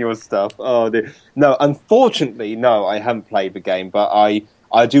editing your stuff. Oh, dear. No, unfortunately, no, I haven't played the game, but I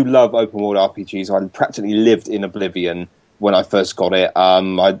do love open world RPGs. I practically lived in Oblivion when I first got it. I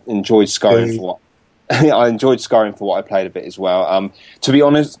enjoyed Skyrim for what I played a bit as well. To be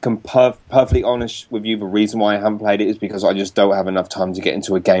honest, perfectly honest with you, the reason why I haven't played it is because I just don't have enough time to get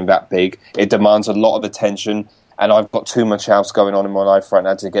into a game that big. It demands a lot of attention, and I've got too much else going on in my life right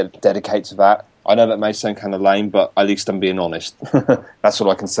now to get dedicated to that. I know that may sound kind of lame, but at least I'm being honest. That's all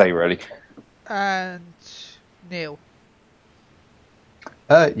I can say, really. And Neil.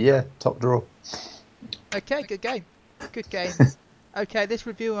 Yeah, top draw. Okay, good game. Good game. Okay, this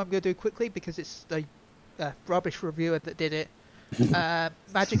review I'm going to do quickly because it's the rubbish reviewer that did it.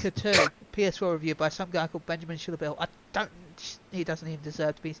 Magicka 2, PS4 review by some guy called Benjamin Shillerbill. He doesn't even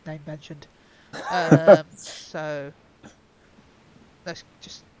deserve to be his name mentioned. So, that's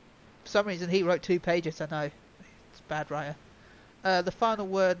just, for some reason he wrote 2 pages, I know. It's a bad writer. The final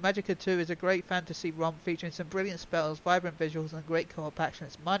word, Magicka 2 is a great fantasy ROM featuring some brilliant spells, vibrant visuals and great co-op action.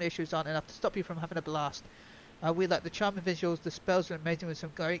 Its minor issues aren't enough to stop you from having a blast. We like the charming visuals, the spells are amazing with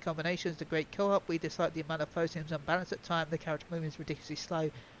some great combinations, the great co-op. We dislike the amount of flow seems unbalanced at times, the character movement is ridiculously slow.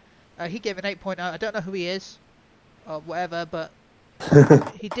 He gave an 8.0. I don't know who he is, or whatever, but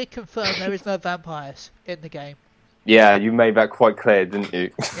he did confirm there is no vampires in the game. Yeah, you made that quite clear, didn't you?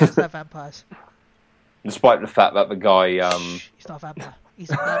 Yeah, there's no vampires. Despite the fact that the guy... He's not a vampire.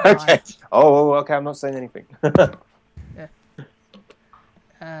 He's a vampire. Okay. Oh, okay, I'm not saying anything.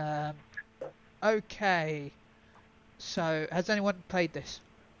 Yeah. Okay. So, has anyone played this?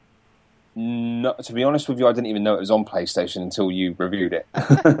 No, to be honest with you, I didn't even know it was on PlayStation until you reviewed it.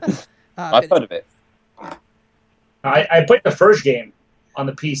 I've heard of it. I played the first game on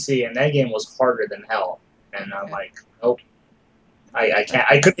the PC, and that game was harder than hell. And I'm like, nope. I can't.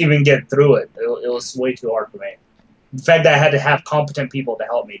 I couldn't even get through it. It was way too hard for me. In fact, I had to have competent people to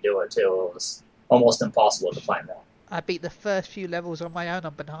help me do it, too. It was almost impossible to find that. I beat the first few levels on my own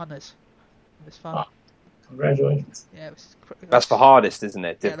on bananas. It was fun. Congratulations. Yeah, That's the hardest, isn't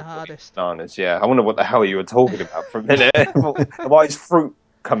it? Yeah, the hardest. Bananas, yeah. I wonder what the hell you were talking about for a minute. Why is fruit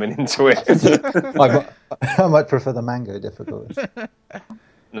coming into it? I might prefer the mango difficulty.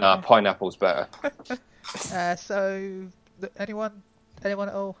 Nah, pineapple's better. So, anyone at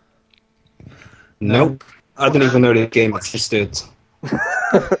all? Nope. I didn't even know the game existed.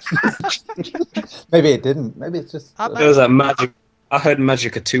 Maybe it didn't. Maybe it's just... It was like Magic. I heard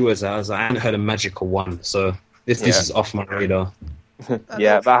Magicka 2 was out. I hadn't heard of Magicka 1, so this is off my radar.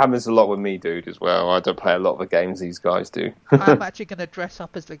 Yeah, that happens a lot with me, dude, as well. I don't play a lot of the games these guys do. I'm actually going to dress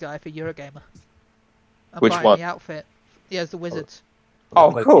up as the guy for Eurogamer. I'm Which buying one? the outfit. Yeah, as the Wizards.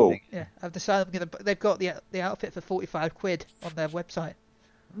 Oh, cool. Yeah, I've decided they've got the outfit for 45 quid on their website.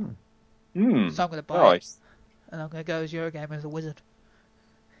 So I'm going to buy it. And I'm going to go as Eurogamer as a wizard.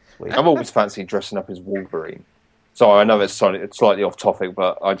 Sweet. I've always fancied dressing up as Wolverine. So I know it's slightly off topic,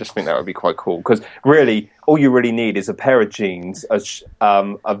 but I just think that would be quite cool. Because really, all you really need is a pair of jeans,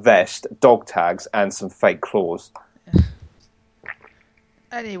 a vest, dog tags, and some fake claws.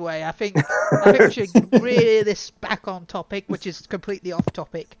 Anyway, I think we should reel this back on topic, which is completely off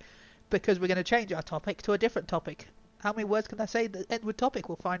topic, because we're going to change our topic to a different topic. How many words can I say that end with topic?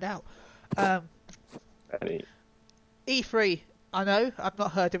 We'll find out. E3. I know. I've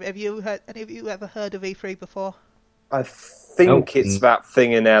not heard of it. Have you heard? Any of you ever heard of E3 before? I think it's that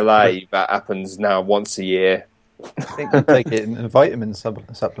thing in LA that happens now once a year. I think you take it in vitamin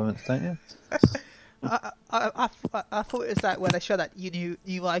supplements, don't you? I thought it was that where they show that new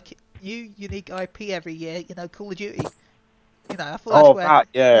unique IP every year. You know, Call of Duty. You know, I thought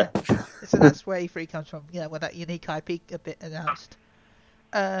that's where. So that's where E3 comes from. You know, when that unique IP a bit announced.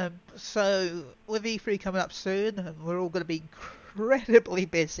 So with E3 coming up soon, and we're all going to be incredibly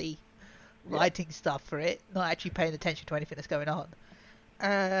busy writing stuff for it, not actually paying attention to anything that's going on.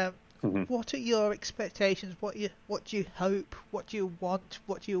 What are your expectations? What do you hope? What do you want?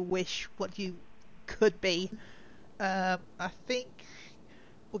 What do you wish? What do you could be? I think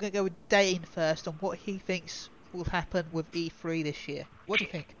we're going to go with Dane first on what he thinks will happen with E3 this year. What do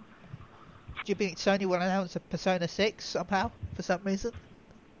you think? Do you think Sony will announce a Persona 6 somehow, for some reason?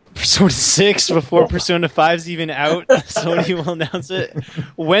 Persona 6 before Persona 5's even out. Sony will announce it.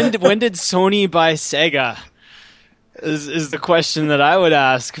 When did Sony buy Sega? Is the question that I would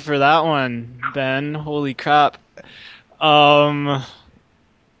ask for that one, Ben. Holy crap. I'll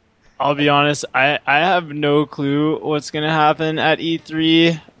be honest, I have no clue what's going to happen at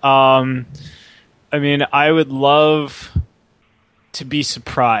E3. I mean, I would love to be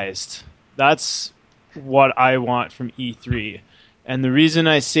surprised. That's what I want from E3. And the reason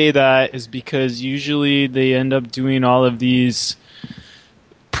I say that is because usually they end up doing all of these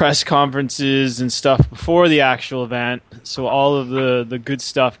press conferences and stuff before the actual event, so all of the good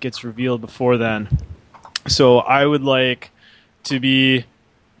stuff gets revealed before then. So I would like to be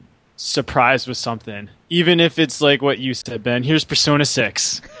surprised with something, even if it's like what you said, Ben. Here's Persona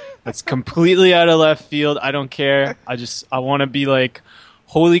 6. That's completely out of left field. I don't care. I want to be like,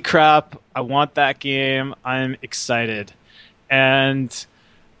 holy crap, I want that game. I'm excited. And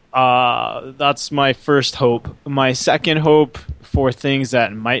that's my first hope. My second hope for things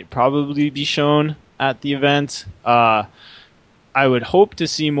that might probably be shown at the event, I would hope to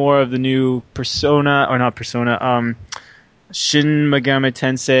see more of the new Shin Megami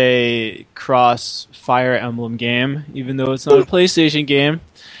Tensei Cross Fire Emblem game, even though it's not a PlayStation game.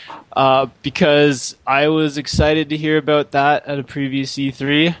 Because I was excited to hear about that at a previous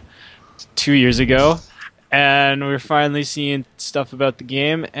E3 2 years ago, and we're finally seeing stuff about the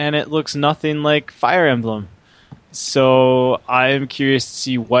game, and it looks nothing like Fire Emblem. So I'm curious to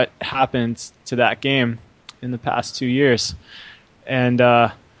see what happened to that game in the past 2 years. And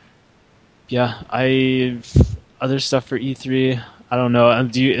other stuff for E3, I don't know.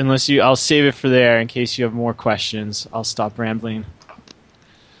 I'll save it for there in case you have more questions. I'll stop rambling.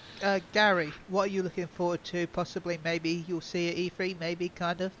 Gary, what are you looking forward to? Possibly, maybe you'll see at E3, maybe,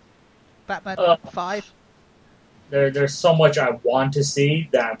 kind of? Batman 5? There's so much I want to see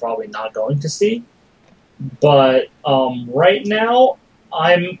that I'm probably not going to see. But right now,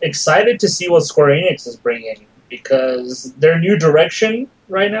 I'm excited to see what Square Enix is bringing, because their new direction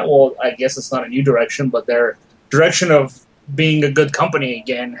right now, well, I guess it's not a new direction, but their direction of being a good company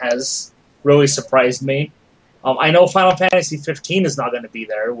again has really surprised me. I know Final Fantasy 15 is not going to be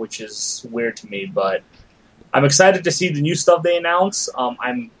there, which is weird to me, but I'm excited to see the new stuff they announce.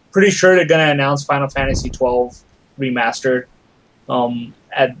 I'm pretty sure they're going to announce Final Fantasy 12 Remastered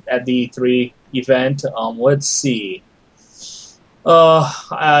at the E3 event. Let's see.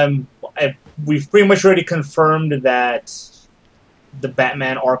 We've pretty much already confirmed that the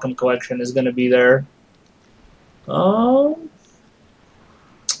Batman Arkham Collection is going to be there.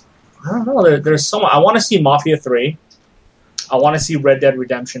 I don't know. There's so much. I want to see Mafia 3. I want to see Red Dead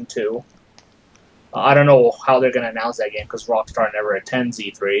Redemption 2. I don't know how they're going to announce that game because Rockstar never attends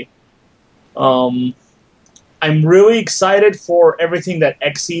E3. I'm really excited for everything that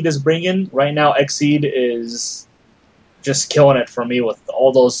Xseed is bringing. Right now, Xseed is just killing it for me with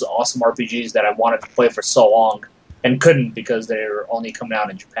all those awesome RPGs that I wanted to play for so long and couldn't because they're only coming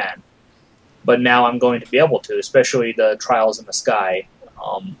out in Japan. But now I'm going to be able to, especially the Trials in the Sky.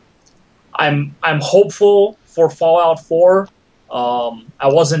 I'm hopeful for Fallout 4. I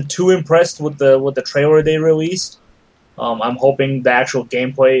wasn't too impressed with the trailer they released. I'm hoping the actual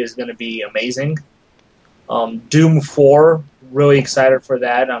gameplay is going to be amazing. Doom 4, really excited for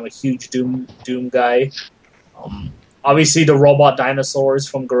that. I'm a huge Doom guy. Obviously, the robot dinosaurs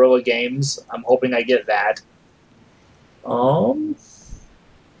from Guerrilla Games. I'm hoping I get that.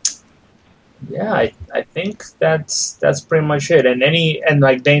 Yeah, I think that's pretty much it. And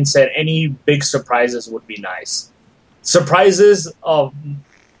like Dane said, any big surprises would be nice. Surprises of,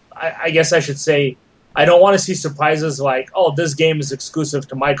 I guess I should say, I don't want to see surprises like, oh, this game is exclusive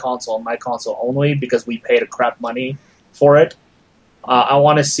to my console only because we paid a crap money for it. I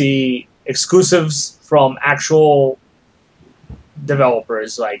want to see exclusives from actual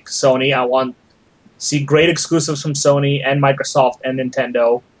developers like Sony. I want to see great exclusives from Sony and Microsoft and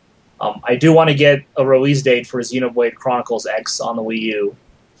Nintendo. I do want to get a release date for Xenoblade Chronicles X on the Wii U,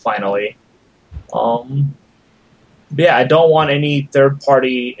 finally. Yeah, I don't want any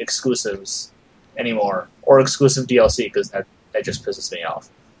third-party exclusives anymore, or exclusive DLC, because that just pisses me off.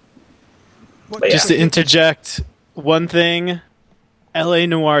 Just to interject one thing, LA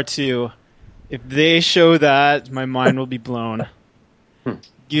Noire 2. If they show that, my mind will be blown.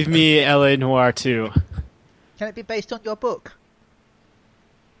 Give me LA Noire 2. Can it be based on your book?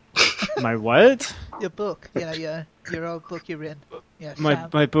 My what? Your book, your old book you're in. Yeah,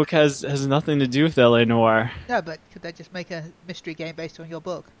 my book has nothing to do with LA Noire. No, but could they just make a mystery game based on your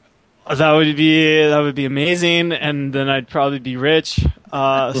book? That would be amazing, and then I'd probably be rich.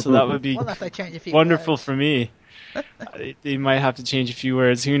 So that would be wonderful for me. They might have to change a few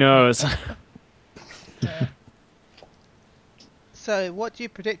words. Who knows? So, what do you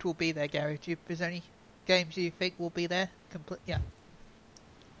predict will be there, Gary? Is there any games you think will be there? Yeah.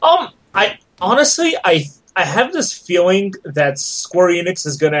 I honestly, I have this feeling that Square Enix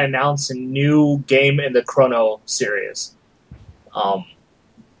is going to announce a new game in the Chrono series. I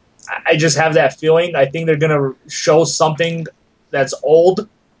just have that feeling. I think they're going to show something that's old,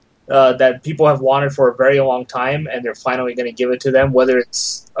 that people have wanted for a very long time, and they're finally going to give it to them, whether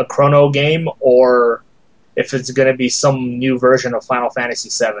it's a Chrono game or if it's going to be some new version of Final Fantasy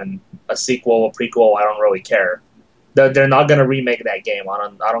VII, a sequel, a prequel, I don't really care. They're not going to remake that game. I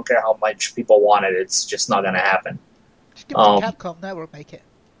don't care how much people want it. It's just not going to happen. Just give it to Capcom. That will make it.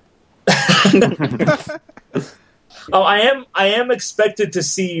 I am expected to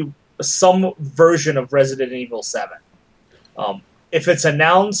see some version of Resident Evil 7. if it's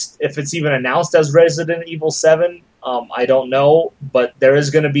announced, if it's even announced as Resident Evil 7, I don't know. But there is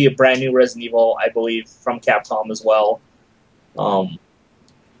going to be a brand new Resident Evil, I believe, from Capcom as well.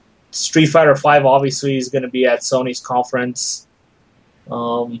 Street Fighter V obviously is going to be at Sony's conference.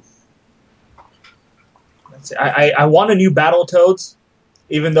 I want a new Battletoads,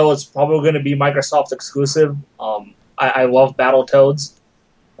 even though it's probably going to be Microsoft exclusive. I love Battletoads.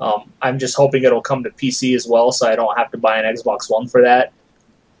 I'm just hoping it'll come to PC as well, so I don't have to buy an Xbox One for that.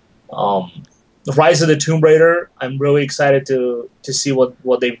 The Rise of the Tomb Raider, I'm really excited to see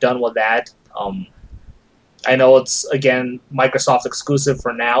what they've done with that. I know it's, again, Microsoft exclusive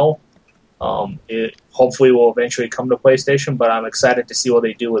for now. It hopefully will eventually come to PlayStation, but I'm excited to see what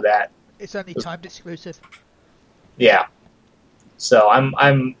they do with that. It's only timed exclusive. Yeah. So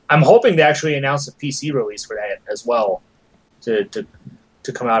I'm hoping to actually announce a PC release for that as well, to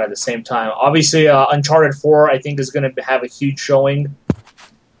come out at the same time. Obviously, Uncharted 4 I think is going to have a huge showing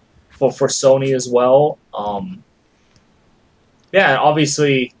for Sony as well. Yeah, and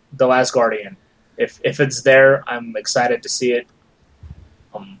obviously The Last Guardian. If it's there, I'm excited to see it.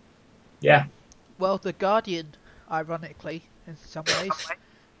 Yeah. Well, The Guardian, ironically, in some ways,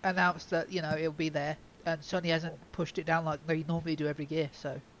 announced that it'll be there, and Sony hasn't pushed it down like they normally do every year.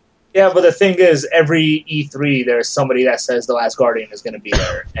 So. Yeah, but the thing is, every E3 there's somebody that says The Last Guardian is going to be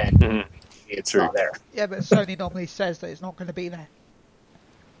there, and it's not there. Yeah, but Sony normally says that it's not going to be there.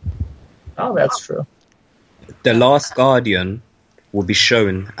 Oh, that's true. The Last Guardian will be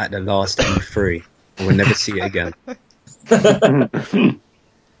shown at the last E3, and we'll never see it again.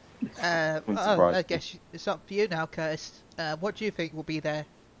 I guess it's up to you now, Curtis. What do you think will be there?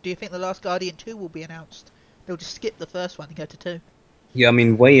 Do you think The Last Guardian 2 will be announced? They'll just skip the first one and go to 2. Yeah, I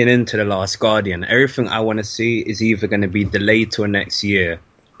mean, weighing into The Last Guardian, everything I want to see is either going to be delayed till next year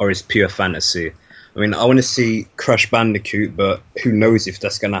or it's pure fantasy. I mean, I want to see Crash Bandicoot, but who knows if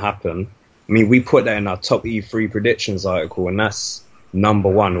that's going to happen. I mean, we put that in our top E3 predictions article, and that's number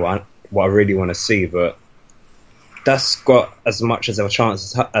one, what I really want to see, but that's got as much as a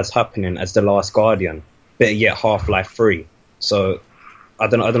chance as happening as The Last Guardian. Better yet, Half-Life 3. So, I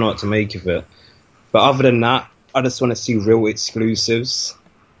don't know what to make of it. But other than that, I just want to see real exclusives,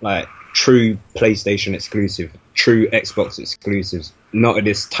 like true PlayStation exclusive, true Xbox exclusives, not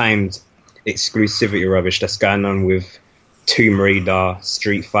this timed exclusivity rubbish that's going on with Tomb Raider,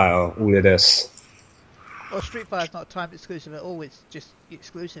 Street Fighter, all of this. Well, Street Fighter's not timed exclusive at all, it's just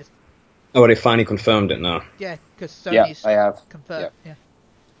exclusive. Oh, they finally confirmed it now. Yeah, because Sony's confirmed.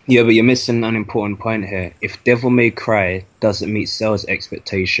 Yeah, but you're missing an important point here. If Devil May Cry doesn't meet sales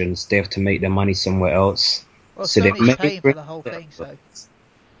expectations, they have to make their money somewhere else. Well, so Sony's paying for the whole thing, so...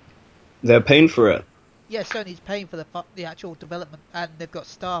 They're paying for it? Yeah, Sony's paying for the actual development, and they've got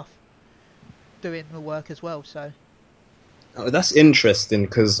staff doing the work as well, so... Oh, that's interesting,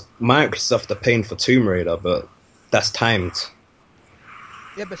 because Microsoft are paying for Tomb Raider, but that's timed.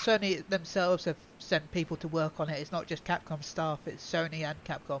 Yeah, but Sony themselves have sent people to work on it. It's not just Capcom staff, it's Sony and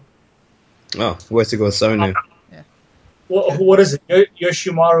Capcom. Oh, where's to go, Sony? Yeah. Well, what is it?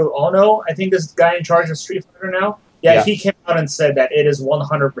 Yoshimaru Ono, I think, is the guy in charge of Street Fighter now. Yeah, he came out and said that it is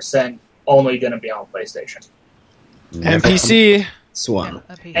 100% only going to be on PlayStation. And PC. Swan.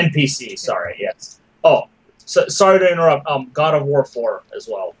 And PC, sorry, yes. Oh, so, sorry to interrupt. God of War 4 as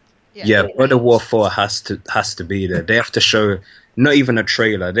well. Yeah, God of War 4 has to be there. They have to show not even a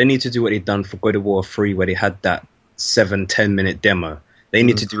trailer. They need to do what they've done for God of War 3, where they had that 7-10 minute demo. They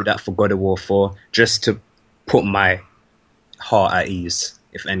need to do that for God of War 4, just to put my heart at ease,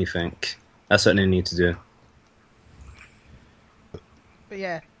 if anything. That's what they need to do. But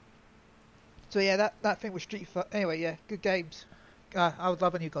yeah. So yeah, that thing with Street Fighter. Anyway, yeah, good games. I would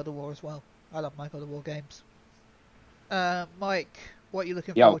love a new God of War as well. I love my God of War games. Mike, what are you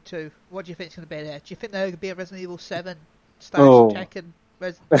looking forward to? What do you think is going to be there? Do you think there could be a Resident Evil 7 / Tekken?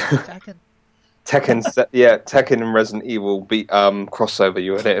 Tekken? Tekken and Resident Evil beat crossover.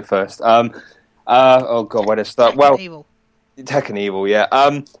 You heard it first. Oh god, where to start? Tekken Evil, yeah.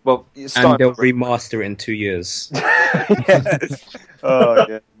 And they'll remaster it in 2 years. Oh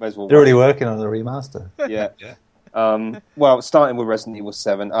yeah, may as well. They're already working on the remaster. Yeah. Well, starting with Resident Evil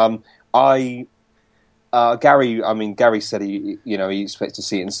 7, Gary said he expects to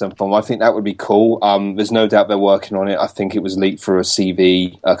see it in some form. I think that would be cool. There's no doubt they're working on it. I think it was leaked through a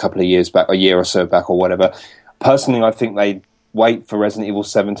CV a couple of years back, a year or so back, or whatever. Personally, I think they'd wait for Resident Evil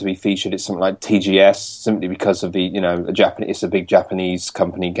 7 to be featured at something like TGS, simply because of it's a big Japanese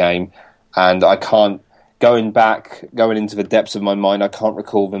company game, and I can't. Going into the depths of my mind, I can't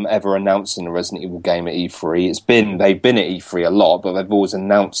recall them ever announcing a Resident Evil game at E3. They've been at E3 a lot, but they've always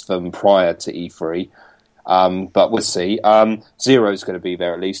announced them prior to E3. But we'll see. Zero's going to be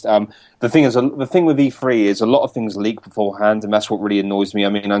there at least. The thing with E3 is a lot of things leak beforehand, and that's what really annoys me. I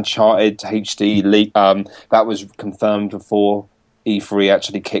mean, Uncharted HD leak, that was confirmed before E3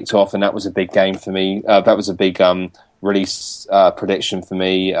 actually kicked off, and that was a big game for me. That was a big release prediction for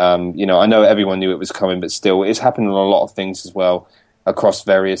me. I know everyone knew it was coming, but still, it's happened on a lot of things as well across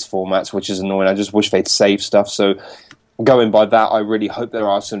various formats, which is annoying. I just wish they'd save stuff. So going by that, I really hope there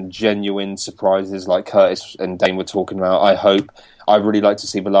are some genuine surprises like Curtis and Dane were talking about. I'd really like to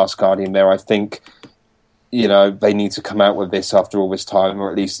see The Last Guardian there. I think, they need to come out with this after all this time,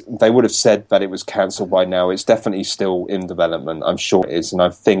 or at least they would have said that it was cancelled by now. It's definitely still in development. I'm sure it is. And I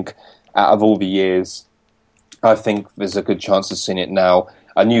think out of all the years, I think there's a good chance of seeing it now.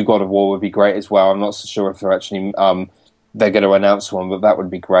 A new God of War would be great as well. I'm not so sure if they're actually they're going to announce one, but that would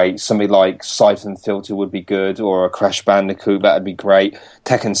be great. Something like Siphon Filter would be good, or a Crash Bandicoot, that would be great.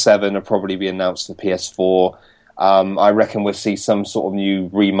 Tekken 7 will probably be announced for PS4. I reckon we'll see some sort of new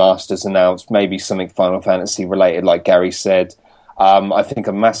remasters announced, maybe something Final Fantasy related, like Gary said. I think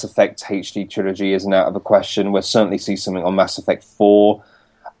a Mass Effect HD trilogy isn't out of the question. We'll certainly see something on Mass Effect 4.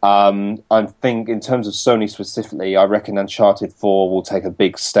 I think in terms of Sony specifically, I reckon Uncharted 4 will take a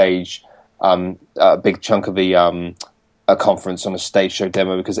big stage, a big chunk of the a conference on a stage show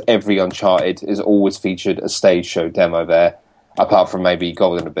demo, because every Uncharted is always featured a stage show demo there, apart from maybe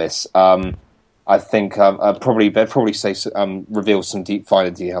Golden Abyss. I think they'll probably say reveal some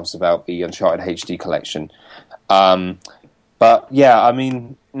finer details about the Uncharted HD collection. But yeah, I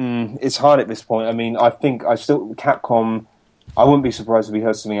mean, it's hard at this point. I mean, I think Capcom. I wouldn't be surprised if we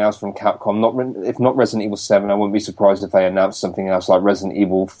heard something else from Capcom. If not Resident Evil 7, I wouldn't be surprised if they announced something else like Resident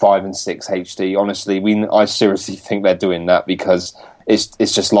Evil 5 and 6 HD. Honestly, I seriously think they're doing that because it's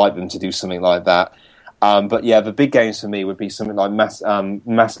just like them to do something like that. But yeah, the big games for me would be something like Mass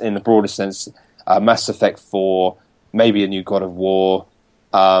in the broader sense, Mass Effect 4, maybe a new God of War,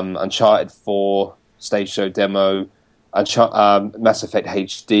 Uncharted 4 stage show demo, Mass Effect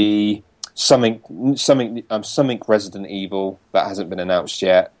HD. Something Resident Evil that hasn't been announced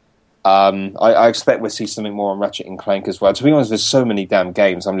yet. I expect we'll see something more on Ratchet and Clank as well. To be honest, there's so many damn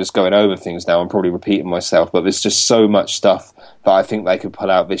games. I'm just going over things now. I'm probably repeating myself, but there's just so much stuff that I think they could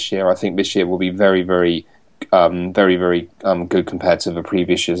pull out this year. I think this year will be very, very, very, very good compared to the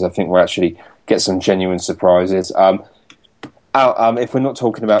previous years. I think we'll actually get some genuine surprises. If we're not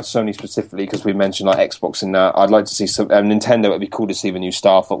talking about Sony specifically, because we mentioned like Xbox and that, I'd like to see some Nintendo. It'd be cool to see the new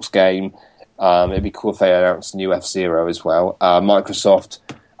Star Fox game. It'd be cool if they announced new F-Zero as well. Microsoft,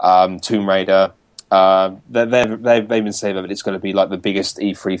 Tomb Raider. They've been saying that it's going to be like the biggest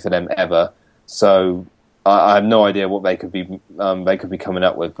E3 for them ever. So I have no idea what they could be coming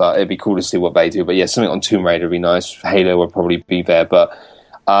up with, but it'd be cool to see what they do. But yeah, something on Tomb Raider would be nice. Halo would probably be there, but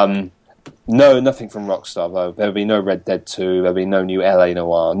no, nothing from Rockstar though. There'll be no Red Dead 2. There'll be no new LA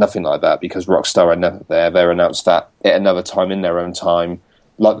Noire, nothing like that, because Rockstar are never there. They'll announce that at another time in their own time,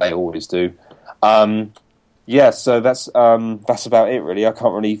 like they always do. Yeah, so that's about it really. I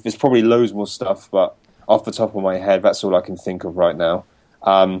can't really. There's probably loads more stuff, but off the top of my head, that's all I can think of right now.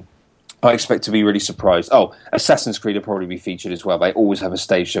 I expect to be really surprised. Oh, Assassin's Creed will probably be featured as well. They always have a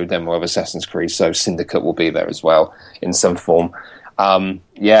stage show demo of Assassin's Creed, so Syndicate will be there as well in some form. I've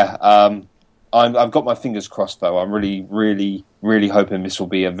got my fingers crossed though. I'm really, really, really hoping this will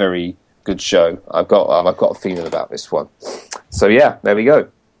be a very good show. I've got a feeling about this one. So yeah, there we go.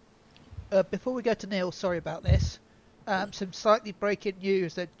 Before we go to Neil, sorry about this. Some slightly breaking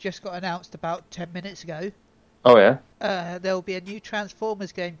news that just got announced about 10 minutes ago. Oh yeah. There will be a new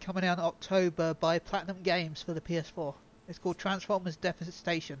Transformers game coming out in October by Platinum Games for the PS4. It's called Transformers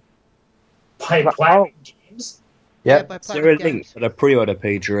Devastation. By Platinum Games? Yep. By Is there Platinum a link Games. for the pre-order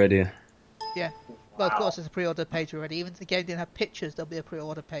page already? Yeah. Well, of course, there's a pre-order page already. Even if the game didn't have pictures, there'll be a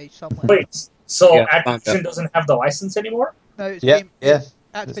pre-order page somewhere. Wait, so Yeah, Activision doesn't have the license anymore? No, it's Yeah, yeah.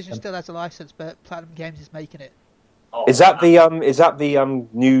 Activision still has a license, but Platinum Games is making it. Oh, Is that the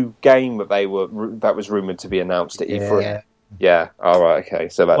new game that was rumored to be announced at E3? Yeah. Yeah. All right. Okay.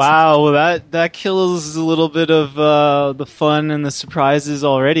 So that's Wow, that kills a little bit of the fun and the surprises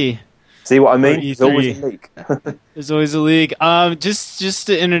already. See what I mean? For There's always E3. a leak. There's always a league. Just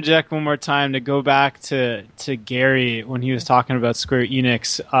to interject one more time, to go back to Gary when he was talking about Square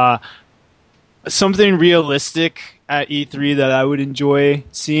Enix, something realistic at E3 that I would enjoy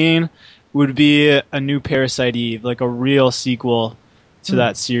seeing would be a new Parasite Eve, like a real sequel to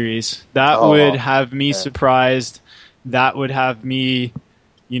that series. That would have me surprised. That would have me,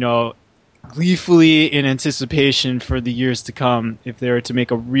 gleefully in anticipation for the years to come if they were to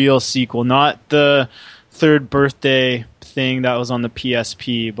make a real sequel, not the third birthday thing that was on the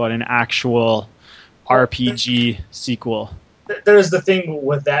PSP, but an actual RPG sequel. There's the thing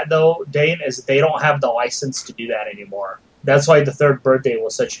with that though, Dane, is they don't have the license to do that anymore. That's why the third birthday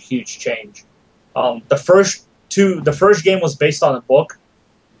was such a huge change. The first game was based on a book,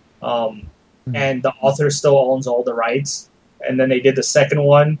 and the author still owns all the rights. And then they did the second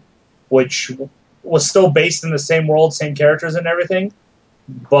one, which was still based in the same world, same characters and everything,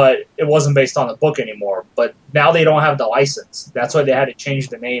 but it wasn't based on the book anymore. But now they don't have the license. That's why they had to change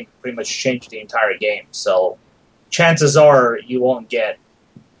the name, pretty much change the entire game. So chances are you won't get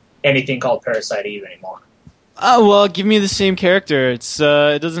anything called Parasite Eve anymore. Oh, well, give me the same character. It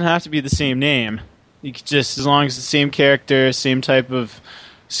doesn't have to be the same name. You could just, as long as it's the same character, same type of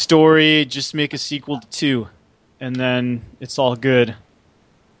story, just make a sequel to 2, and then it's all good.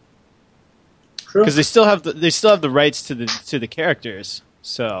 Because they still have the rights to the characters.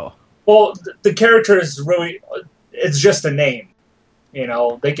 So, well, the character is really, it's just a name. You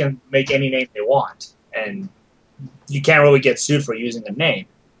know, they can make any name they want, and you can't really get sued for using a name.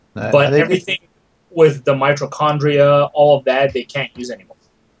 But everything with the mitochondria, all of that, they can't use anymore.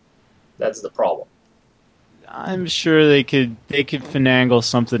 That's the problem. I'm sure they could finagle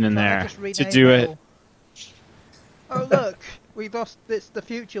something in there to do it. Oh look, we've lost. It's the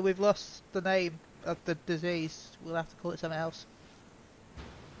future. We've lost the name of the disease. We'll have to call it something else.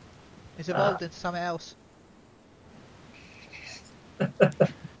 It's evolved into something else.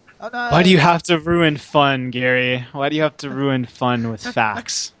 Oh, no. Why do you have to ruin fun, Gary? Why do you have to ruin fun with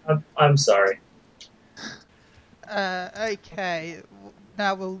facts? I'm sorry. Okay.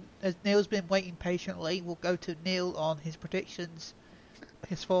 Now as Neil's been waiting patiently, we'll go to Neil on his predictions,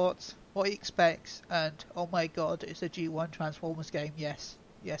 his thoughts, what he expects, and oh my god, it's a G1 Transformers game. Yes,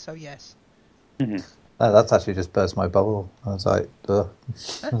 oh yes. Mm-hmm. That's actually just burst my bubble. I was like,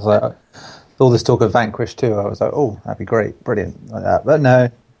 all this talk of Vanquish 2, I was like, oh, that'd be great, brilliant, like that. But no,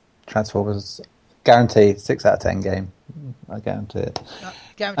 Transformers, guaranteed 6 out of 10 game. I guarantee it. No,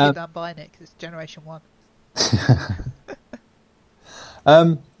 guaranteed I'm buying it because it's Generation 1.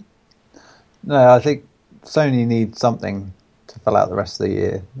 No, I think Sony needs something to fill out the rest of the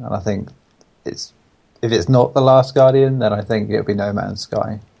year, and I think if it's not The Last Guardian, then I think it'll be No Man's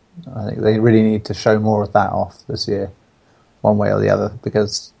Sky. I think they really need to show more of that off this year, one way or the other,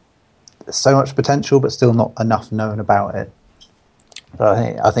 because there's so much potential, but still not enough known about it. So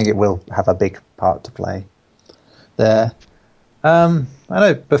I think it will have a big part to play there. I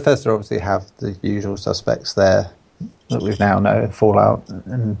know Bethesda obviously have the usual suspects there that we now know, Fallout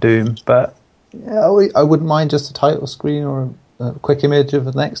and Doom, but yeah, I wouldn't mind just a title screen or a quick image of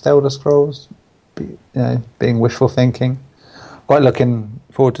the next Elder Scrolls, being wishful thinking. Quite looking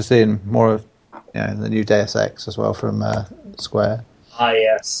forward to seeing more of the new Deus Ex as well from Square. Ah,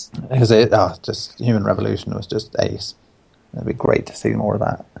 yes. Because just Human Revolution was just ace. It'd be great to see more of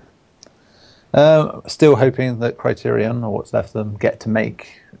that. Still hoping that Criterion, or what's left of them, get to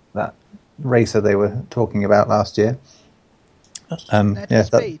make that racer they were talking about last year. Need for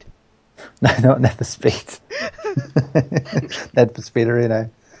Speed. No, not Need for Speed. Need for Speed Arena.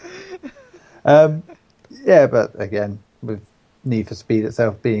 But again, with Need for Speed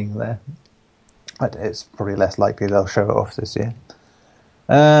itself being there, it's probably less likely they'll show it off this year.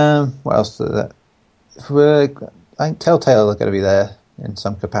 What else? I think Telltale are going to be there in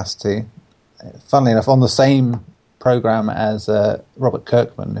some capacity. Funnily enough, on the same program as Robert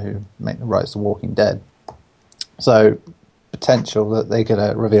Kirkman, who writes The Walking Dead. So potential that they could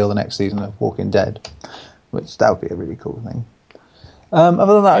reveal the next season of Walking Dead, which that would be a really cool thing.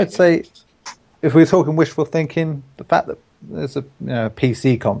 Other than that, I'd say if we're talking wishful thinking, the fact that there's a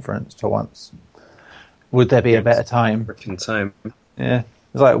PC conference for once, would there be a better time? Yeah,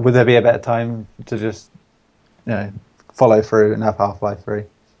 it's like, would there be a better time to just follow through and have Half-Life 3?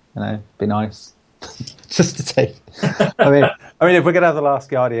 Be nice. Just to take. I mean, if we're gonna have The Last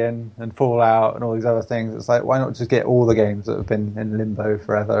Guardian and Fallout and all these other things, it's like, why not just get all the games that have been in limbo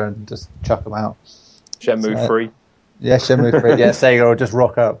forever and just chuck them out? Shenmue 3. Yeah, Shenmue 3. Yeah, Sega will just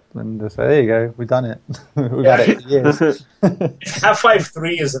rock up and just say, there you go, we've done it. We've had it for years. If Half-Life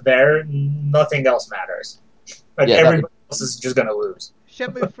 3 is there, nothing else matters. Everybody else is just gonna lose.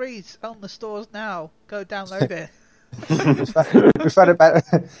 Shenmue 3's on the stores now. Go download it. We found it back.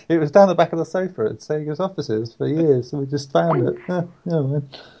 It was down the back of the sofa at Sega's offices for years, so we just found it. Man.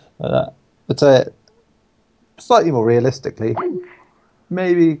 Like that. But slightly more realistically,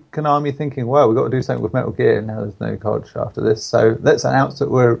 maybe Konami thinking, well, we've got to do something with Metal Gear, now there's no cartridge after this, so let's announce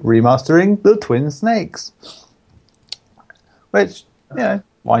that we're remastering the Twin Snakes. Which,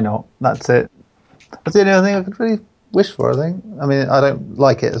 why not? That's it. That's the only other thing I could really wish for, I think. I mean, I don't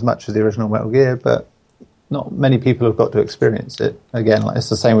like it as much as the original Metal Gear, but not many people have got to experience it again. Like it's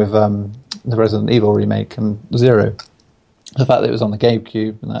the same with the Resident Evil remake and Zero. The fact that it was on the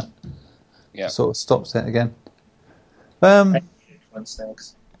GameCube and that sort of stops it again.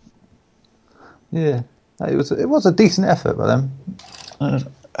 Snakes. Yeah, it was a decent effort by them.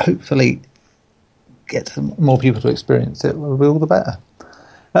 Hopefully, get more people to experience it will be all the better.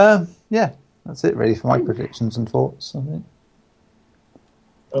 Yeah, that's it really for my predictions and thoughts. I think.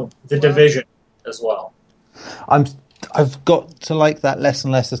 Oh, the Division as well. I've got to like that less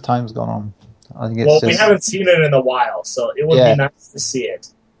and less as time's gone on. I think it's we haven't seen it in a while, so it would be nice to see it.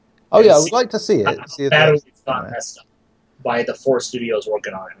 Oh yeah, I would like to see it. It's not messed up by the 4 studios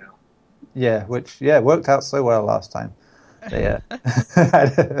working on it now. Yeah, which worked out so well last time. They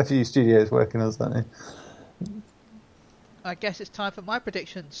had a few studios working on something. I guess it's time for my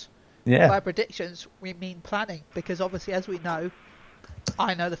predictions. Yeah. By predictions, we mean planning, because obviously, as we know,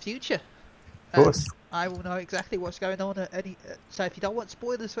 I know the future. Of course. I will know exactly what's going on at any. So if you don't want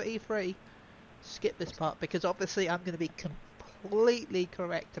spoilers for E3, skip this part, because obviously I'm going to be completely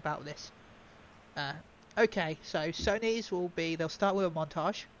correct about this. Okay, so Sony's they'll start with a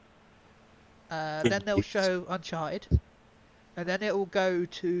montage. Then they'll show Uncharted. And then it will go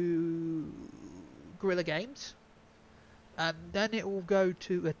to Guerrilla Games. And then it will go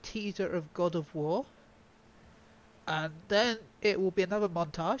to a teaser of God of War. And then it will be another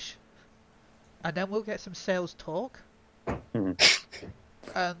montage. And then we'll get some sales talk. And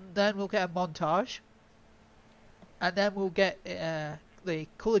then we'll get a montage. And then we'll get the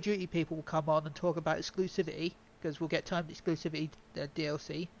Call of Duty people will come on and talk about exclusivity, because we'll get timed exclusivity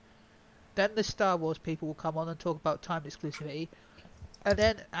DLC. Then the Star Wars people will come on and talk about timed exclusivity. And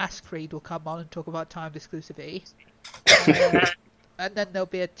then Ascreed will come on and talk about timed exclusivity. And then there'll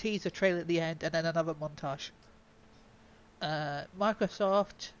be a teaser trailer at the end, and then another montage.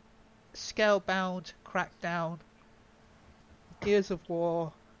 Microsoft, Scalebound, Crackdown, Gears of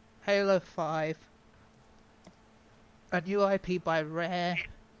War, Halo 5, a new IP by Rare,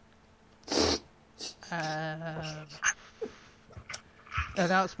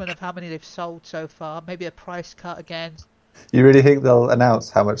 announcement of how many they've sold so far, maybe a price cut again. You really think they'll announce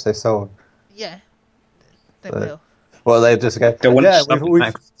how much they sold? Yeah, they will. Well, they'll just go,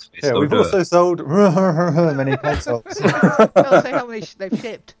 we've also sold many consoles. They'll say how many they've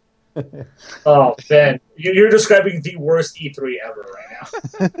shipped. Oh, Ben, you're describing the worst E3 ever right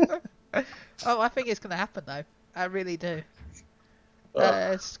now. Oh, I think it's going to happen, though. I really do.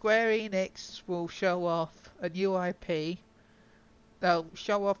 Square Enix will show off a new IP. They'll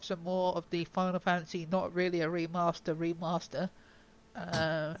show off some more of the Final Fantasy, not really a remaster.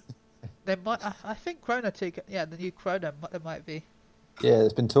 They might. I think Chrono Trigger. Yeah, the new Chrono. There might be. Yeah,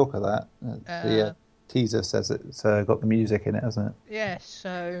 there's been talk of that. The teaser says it's got the music in it, hasn't it? Yeah.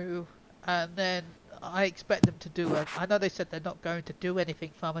 So, and then I expect them to do I know they said they're not going to do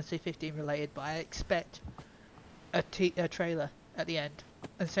anything Final Fantasy 15 related, but I expect a trailer at the end.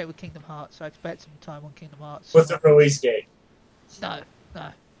 And same with Kingdom Hearts. So I expect some time on Kingdom Hearts. What's the release date? No.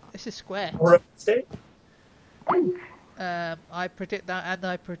 This is Square. Release date? I predict that, and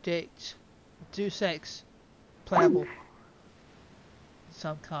I predict Deus Ex playable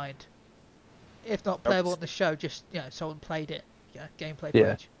some kind. If not playable on the show, just someone played it. Yeah, gameplay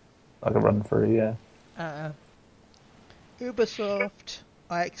footage. Like a run through, yeah. Ubisoft,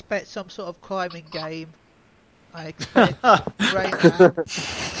 I expect some sort of climbing game. I expect Rayman.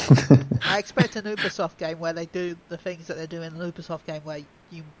 I expect an Ubisoft game where they do the things that they do in an Ubisoft game, where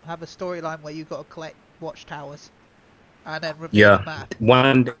you have a storyline where you've got to collect watchtowers and then reveal the map.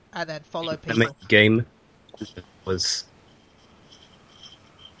 And then follow people. Game was.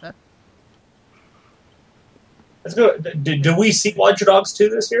 Huh? Let's go. Do we see Watch Dogs 2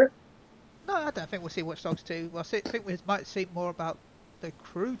 this year? No, I don't think we'll see Watch Dogs 2. I think we might see more about The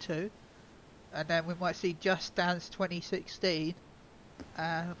Crew 2. And then we might see Just Dance 2016.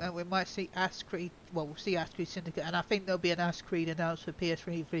 And we might see Ascreed. Well, we'll see Ascreed Syndicate. And I think there'll be an Ascreed announced for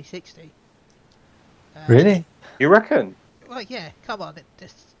PS3 360. Really? You reckon? Well, yeah, come on.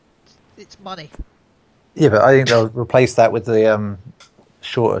 It's money. Yeah, but I think they'll replace that with the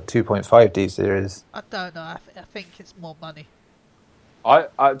shorter 2.5D series. I don't know. I think it's more money. I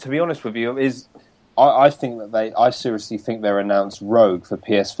to be honest with you, I think that I seriously think they're announced Rogue for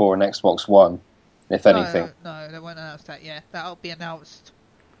PS4 and Xbox One, if anything. No, they won't announce that yet. That'll be announced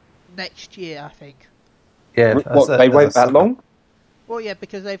next year, I think. Yeah. What, they wait that long? Well, yeah,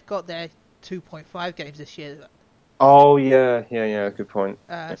 because they've got their 2.5 games this year. Oh, yeah, good point.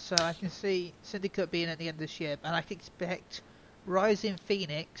 So I can see Syndicate being at the end of this year, and I can expect Rising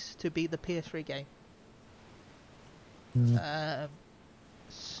Phoenix to be the PS3 game.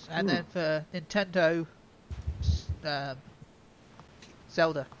 And then for Nintendo,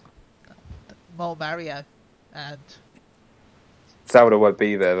 Zelda, more Mario, and Zelda won't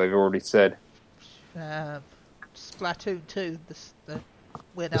be there. They've already said. Splatoon 2.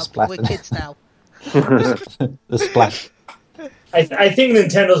 We're Splatoon. kids now. The splash. I think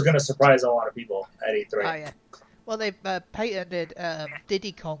Nintendo's going to surprise a lot of people at E3. Oh yeah. Well, they've patented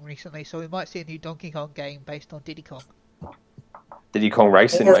Diddy Kong recently, so we might see a new Donkey Kong game based on Diddy Kong. Diddy Kong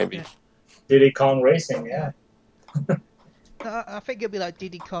Racing, Or- maybe. Diddy Kong Racing, yeah. I think it'll be like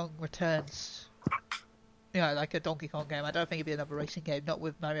Diddy Kong Returns. Like a Donkey Kong game. I don't think it'll be another racing game, not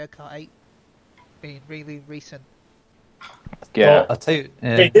with Mario Kart 8 being really recent. Yeah. Well, I'll tell you.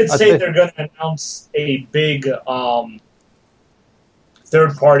 They did say they're going to announce a big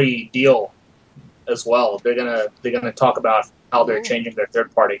third-party deal as well. They're gonna talk about how they're changing their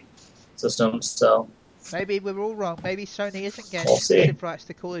third-party systems. So Maybe we're all wrong. Maybe Sony isn't getting We'll see. exclusive rights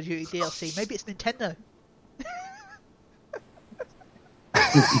to Call of Duty DLC. Maybe it's Nintendo.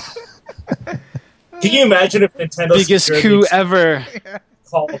 can you imagine if Nintendo Biggest coup ever.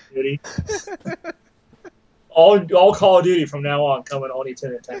 Call of Duty? all Call of Duty from now on coming only to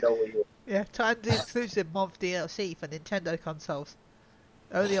Nintendo Wii U. Yeah, timed exclusive month DLC for Nintendo consoles.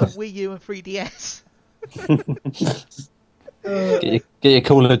 Only on Wii U and 3DS. Get your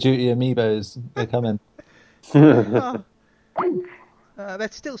Call of Duty amiibos. They're coming. Oh.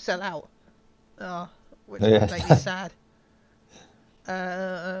 They'd still sell out. Which Yeah. would make me sad.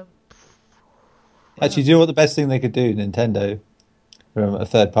 Actually, do you know what the best thing they could do, Nintendo, from a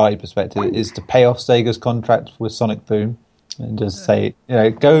third-party perspective, is to pay off Sega's contract with Sonic Boom and just say,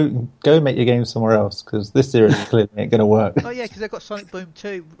 go make your game somewhere else, because this series clearly ain't going to work. Oh yeah, because they've got Sonic Boom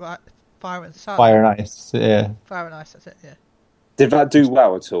 2, right? Fire and Sun. Fire and Ice, yeah. Fire and Ice, that's it, yeah. Did that do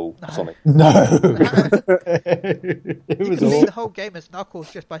well at all, Sonic? No! It You was can beat awful. the whole game as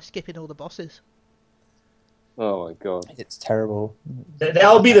Knuckles just by skipping all the bosses. Oh my god. It's terrible.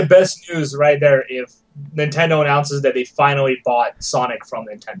 That would be the best news right there if Nintendo announces that they finally bought Sonic from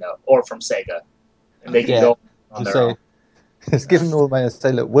Nintendo or from Sega, and they can Yeah. go on Just their own. say, just give them all the money and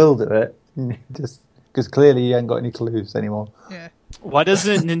say, look, we'll do it. Just because clearly you ain't got any clues anymore. Yeah. Why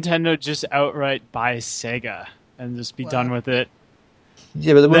doesn't Nintendo just outright buy Sega and just be done with it?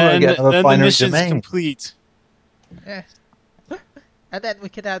 Yeah, but they won't Then, get another then the binary mission's domain. complete. Yeah. And then we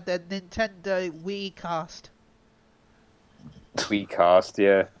could have the Nintendo Wii cast. Wii cast,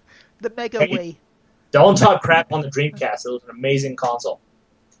 yeah. The Mega Hey. Wii. Don't talk crap on the Dreamcast. It was an amazing console.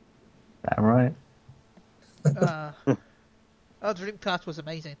 Damn right. Dreamcast was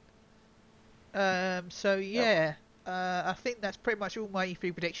amazing. So yeah, I think that's pretty much all my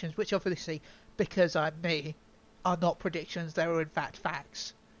E3 predictions, which obviously, because I'm me, are not predictions, they are in fact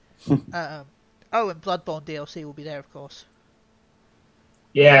facts. And Bloodborne DLC will be there, of course.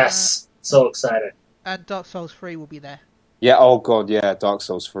 Yes, so excited. And Dark Souls 3 will be there. Yeah, oh god, yeah, Dark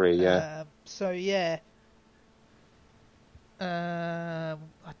Souls 3, yeah. So yeah. I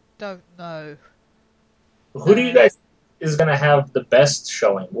don't know. Who do you guys think is going to have the best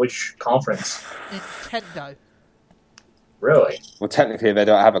showing? Which conference? Nintendo. Really? Well, technically they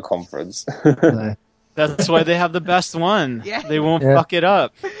don't have a conference. No. That's why they have the best one. Yeah. They won't Yeah. fuck it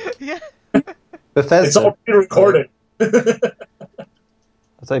up. Yeah. It's Bethesda. all pre-recorded. I'd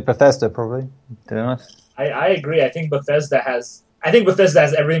say Bethesda, probably. To be honest. I agree. I think Bethesda has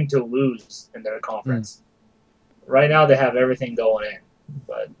everything to lose in their conference. Right now they have everything going in,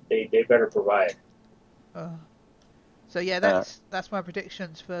 but they better provide. So yeah, that's my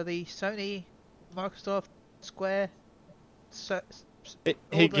predictions for the Sony, Microsoft, Square.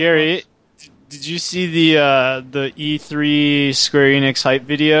 Hey Gary, did you see the E3 Square Enix hype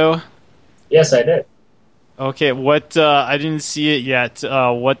video? Yes, I did. Okay, what? I didn't see it yet.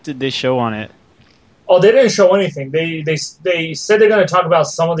 What did they show on it? Oh, they didn't show anything. They said they're going to talk about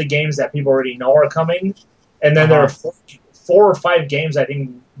some of the games that people already know are coming, and then there are four or five games I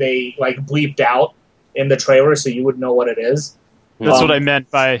think they bleeped out in the trailer, so you would know what it is. That's what I meant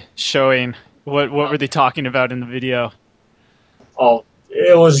by showing. What were they talking about in the video? Oh,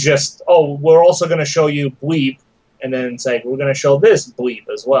 it was just, we're also going to show you bleep, and then it's like, we're going to show this bleep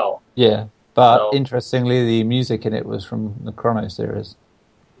as well. Yeah. But So- interestingly, the music in it was from the Chrono series.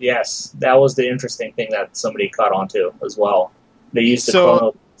 Yes, that was the interesting thing that somebody caught onto as well. They used the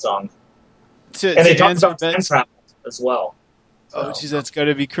Chrono song. And they talked about time travel as well. Oh, jeez, that's got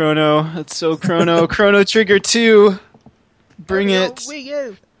to be Chrono. That's so Chrono. Chrono Trigger 2. Bring it. Wii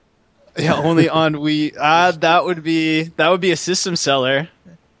U. Yeah, only on Wii. That would be a system seller.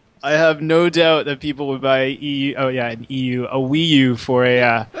 I have no doubt that people would buy EU. Oh yeah, an EU, a Wii U for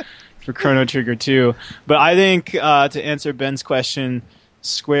Chrono Trigger 2. But I think to answer Ben's question,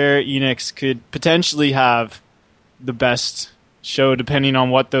 Square Enix could potentially have the best show, depending on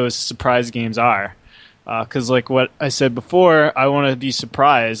what those surprise games are. Because like what I said before, I want to be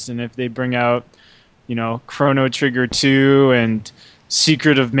surprised, and if they bring out, Chrono Trigger 2 and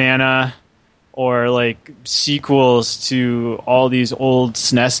Secret of Mana, or like sequels to all these old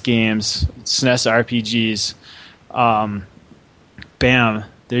SNES games, SNES RPGs, bam,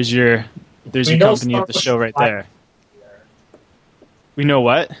 there's your company of the show right there. We know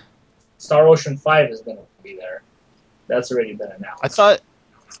what? Star Ocean 5 is going to be there. That's already been announced.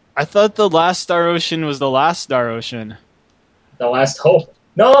 I thought the last Star Ocean was the last Star Ocean. The Last Hope.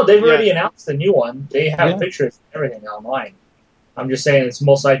 No, they've already announced the new one. They have pictures and everything online. I'm just saying it's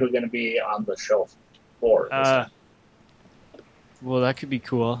most likely going to be on the show floor. Well, that could be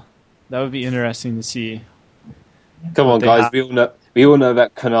cool. That would be interesting to see. Come on, guys. We all know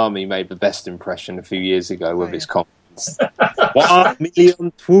that Konami made the best impression a few years ago with its conference. 1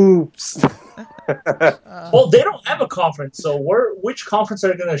 million troops. Well, they don't have a conference, so which conference are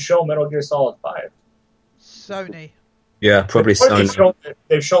they going to show Metal Gear Solid 5? Sony. Yeah, probably Sony.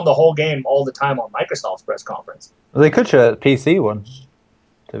 They've shown the whole game all the time on Microsoft's press conference. Well, they could show a PC one,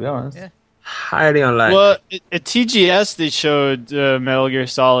 to be honest. Yeah. Highly unlikely. Well, at TGS they showed Metal Gear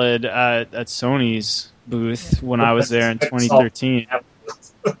Solid at Sony's booth when I was there in 2013.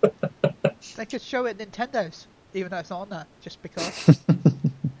 They could show it at Nintendo's, even though it's not on that, just because.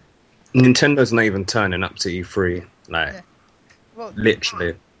 Nintendo's not even turning up to E3, Well,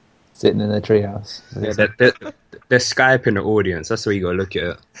 literally. Sitting in their treehouse. Yeah, they're Skyping the audience. That's the way you got to look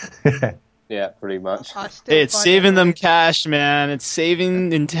at it. Yeah, pretty much. Hey, it's saving them cash, man. It's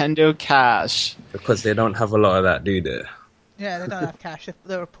saving Nintendo cash. Because they don't have a lot of that, do they? Yeah, they don't have cash.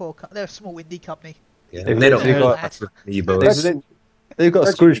 They're a small indie company. Yeah, They've they don't literally have got- Amiibos. They've got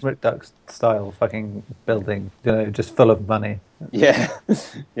a Scrooge McDuck style fucking building, just full of money. Yeah,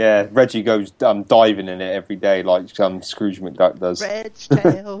 yeah. Reggie goes diving in it every day, like Scrooge McDuck does. Red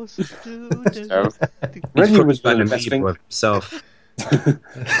tails. Reggie was Got one an of the best Amiibo things. himself.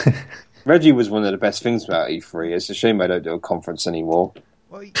 Reggie was one of the best things about E3. It's a shame they don't do a conference anymore.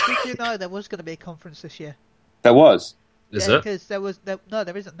 Well, did you know there was going to be a conference this year? There was. Is Yeah, it? because no,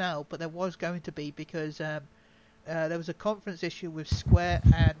 there isn't now, but there was going to be because there was a conference issue with Square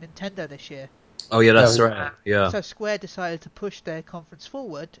and Nintendo this year. Oh, yeah, that's right. Yeah. So Square decided to push their conference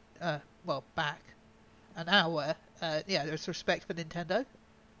forward, back an hour. There's respect for Nintendo.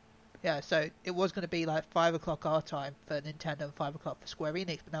 Yeah, so it was going to be like 5 o'clock our time for Nintendo and 5 o'clock for Square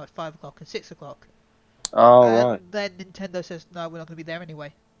Enix, but now it's 5 o'clock and 6 o'clock. Oh, right. Then Nintendo says, no, we're not going to be there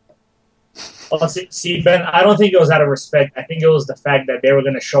anyway. Well, see, Ben, I don't think it was out of respect. I think it was the fact that they were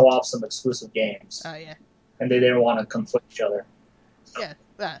going to show off some exclusive games. Oh, yeah. And they didn't want to conflict each other. Yeah,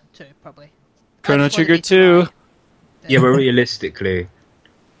 that too, probably. Chrono Trigger 2. Yeah, but realistically,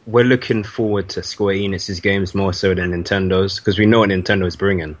 we're looking forward to Square Enix's games more so than Nintendo's, because we know what Nintendo's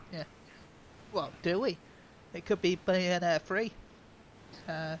bringing. Yeah. Well, do we? It could be Bayonetta 3.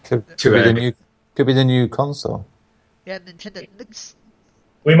 Could be the new console. Yeah, Nintendo.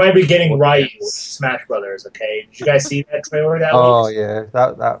 We might be getting Ryu with Smash Brothers, okay? Did you guys see that trailer? Yeah,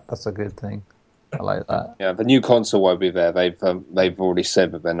 that's a good thing. I like that. Yeah, the new console won't be there. They've already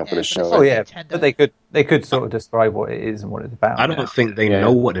said that they're not going to show it. Oh yeah, but they could sort of describe what it is and what it's about. I don't think they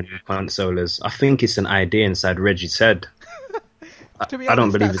know what the new console is. I think it's an idea inside Reggie's head. I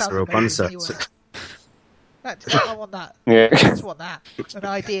don't believe it's a real concept. I want that. Yeah. I just want that. An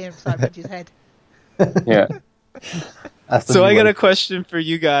idea inside Reggie's head. Yeah. So I got a question for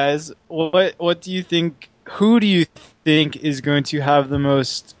you guys. What do you think? Who do you think is going to have the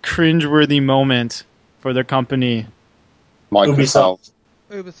most cringeworthy moment for their company? Microsoft.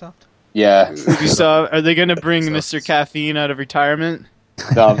 Ubisoft. Yeah. Ubisoft. Are they going to bring Mr. Caffeine out of retirement?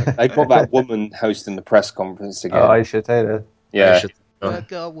 They got that woman hosting the press conference again. Oh, Aisha Taylor. Yeah.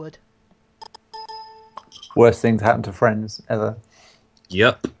 Girl would. Worst thing to happen to Friends ever.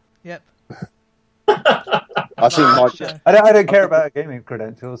 Yep. I think I don't care about her gaming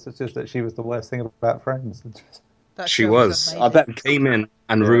credentials. It's just that she was the worst thing about Friends. She was. I bet came in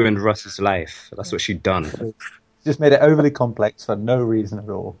and ruined Russ's life. That's what she'd done. Just made it overly complex for no reason at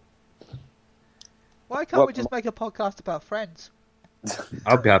all. Why can't we just make a podcast about Friends?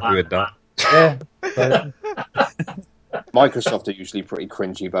 I'll be happy with that. Yeah. Microsoft are usually pretty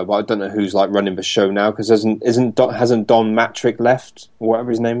cringy, but I don't know who's running the show now because hasn't Don Matrick left or whatever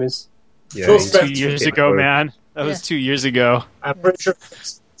his name is? Yeah, 2 years ago, man. That was 2 years ago. I'm pretty sure,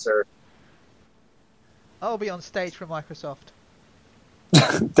 sir. I'll be on stage for Microsoft.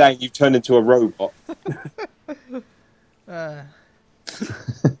 Dang, you turned into a robot.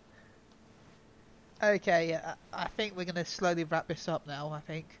 Okay, I think we're going to slowly wrap this up now, I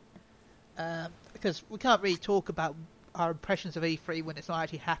think. because we can't really talk about our impressions of E3 when it's not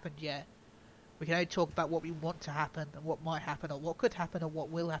actually happened yet. We can only talk about what we want to happen and what might happen or what could happen or what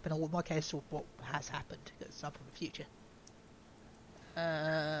will happen or in my case or what has happened at some point in the future.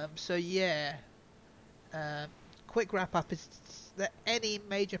 So yeah, quick wrap up. Is there any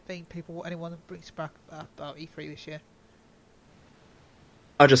major thing anyone brings back about E3 this year?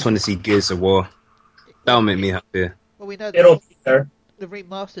 I just want to see Gears of War. That'll make me happy. Well, we know It'll be there. the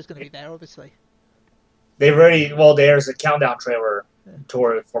remaster's going to be there, obviously. They've already, there's a countdown trailer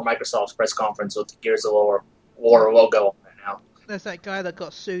for Microsoft's press conference with the Gears of War logo right now. There's that guy that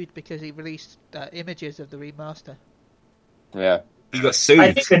got sued because he released images of the remaster. Yeah. He got sued.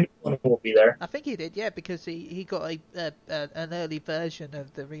 I think the new one will be there. I think he did, yeah, because he got an early version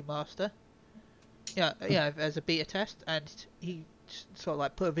of the remaster. Yeah, as a beta test, and he sort of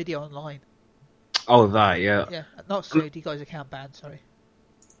like put a video online. Oh, that, yeah. Yeah, not sued. He got his account banned. Sorry.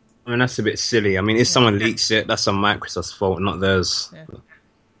 I mean, that's a bit silly. I mean, if someone leaks it, that's on Microsoft's fault, not theirs. Yeah.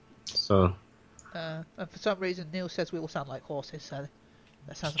 So. And for some reason, Neil says we all sound like horses, so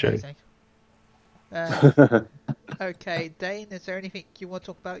that sounds True. amazing. Okay, Dane, is there anything you want to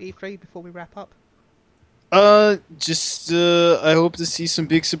talk about E3 before we wrap up? I hope to see some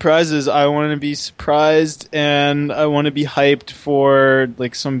big surprises. I want to be surprised, and I want to be hyped for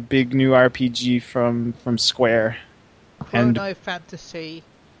like some big new RPG from Square. Chrono Fantasy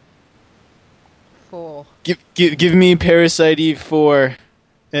 4. Give me Parasite Eve 4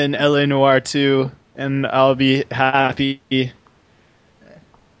 and LA Noire 2, and I'll be happy.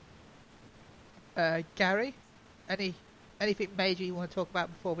 Gary, anything major you want to talk about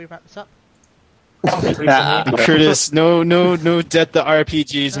before we wrap this up? Curtis, no debt to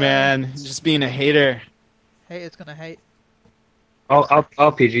RPGs, man. Just being a hater. Haters gonna hate.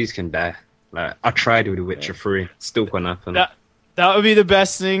 RPGs can die. Like, I tried with The Witcher 3. Still gonna happen. That would be the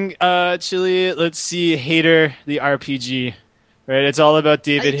best thing, Chili. Let's see Hater, the RPG. Right? It's all about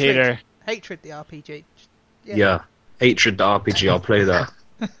David Hayter. Hatred, the RPG. Yeah. Hatred, the RPG. I'll play that.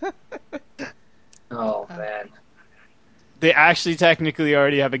 Oh, man. They actually technically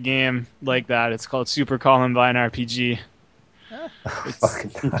already have a game like that. It's called Super Columbine RPG.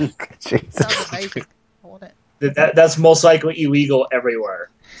 Fucking Jesus. Sounds amazing. I want it. That's most likely illegal everywhere.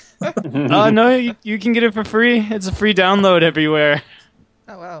 No, you can get it for free. It's a free download everywhere.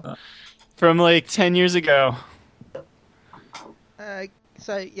 Oh wow. From like 10 years ago.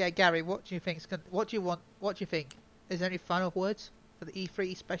 So yeah, Gary, what do you think? What do you want? What do you think? Is there any final words for the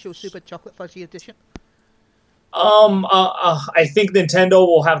E3 Special Super Chocolate Fudgy Edition? I think Nintendo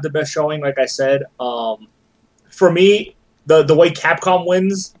will have the best showing, like I said. For me, the way Capcom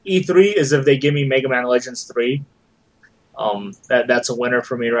wins E3 is if they give me Mega Man Legends 3. That's a winner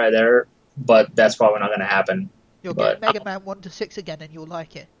for me right there, but that's probably not going to happen. You'll get Mega Man 1 to 6 again and you'll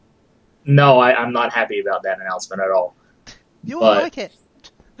like it. No, I'm not happy about that announcement at all. You'll like it.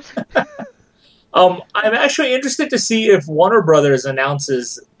 I'm actually interested to see if Warner Brothers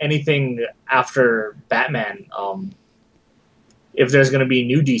announces anything after Batman. If there's going to be a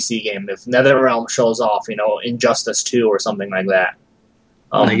new DC game, if NetherRealm shows off, Injustice 2 or something like that.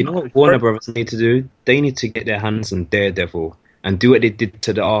 You know what Warner Brothers need to do? They need to get their hands on Daredevil and do what they did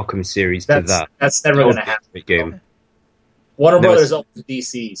to the Arkham series. That's never going to happen. Game. Warner Brothers owns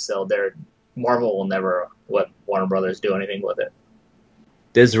DC, so Marvel will never let Warner Brothers do anything with it.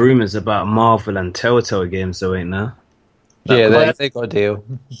 There's rumors about Marvel and Telltale games, though, ain't there? Yeah, they got a deal.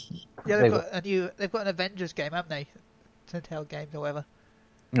 Yeah, they've got an Avengers game, haven't they? Telltale Games or whatever.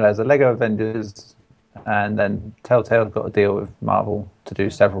 Yeah, there's a Lego Avengers, and then Telltale's got a deal with Marvel to do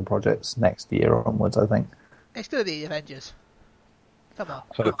several projects next year onwards, I think. It's going to be the Avengers. Come on.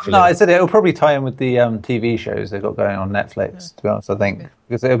 Hopefully. No, I said it'll probably tie in with the TV shows they've got going on Netflix, to be honest, I think.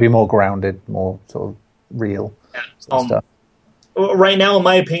 Because it'll be more grounded, more sort of real sort of stuff. Right now, in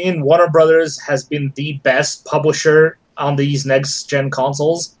my opinion, Warner Brothers has been the best publisher on these next-gen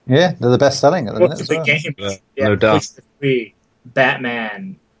consoles. Yeah, they're the best selling at the minute. The games. Yeah, no doubt. 3,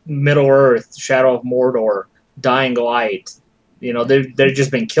 Batman, Middle-earth, Shadow of Mordor, Dying Light. They've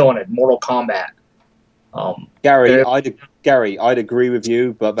just been killing it. Mortal Kombat. Gary, I'd agree with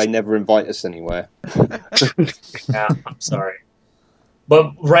you, but they never invite us anywhere. Yeah, I'm sorry.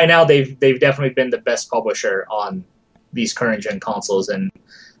 But right now, they've definitely been the best publisher on these current gen consoles, and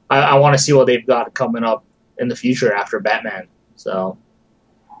I want to see what they've got coming up in the future after Batman. So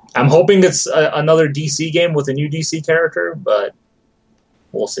I'm hoping it's another DC game with a new DC character, but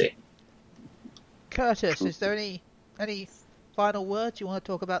we'll see. Curtis, is there any final words you want to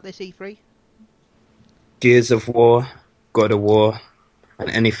talk about this E3? Gears of War, God of War, and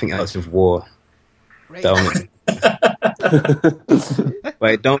anything else with war. Great. That'll make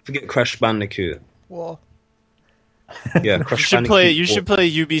Wait, don't forget Crash Bandicoot. War. Yeah, You Crash should Bandicoot. play. You should play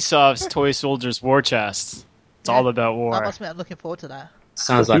Ubisoft's Toy Soldiers War Chest. It's all about I war. must admit, I'm looking forward to that.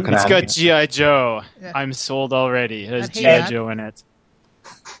 Sounds like an It's got GI Joe. Yeah. I'm sold already. It has And GI He-Man. Joe in it.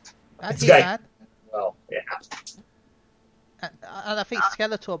 And It's got- He-Man, Well, yeah. and I think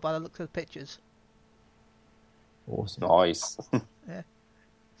Skeletor by the looks of the pictures. Awesome. Nice.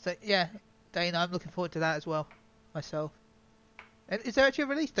 So yeah, Dana, I'm looking forward to that as well, myself. And is there actually a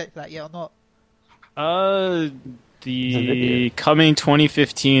release date for that yet or not? The coming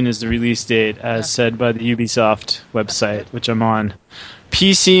 2015 is the release date, as said by the Ubisoft website, which I'm on.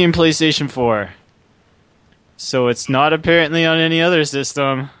 PC and PlayStation 4. So it's not apparently on any other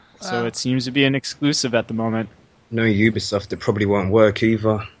system. So Wow. it seems to be an exclusive at the moment. No Ubisoft, it probably won't work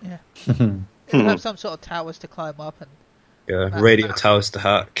either. It'll have some sort of towers to climb up, and Yeah, radio towers to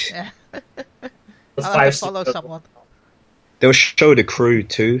hack. yeah, The I'll have to 5 follow someone. They'll show the crew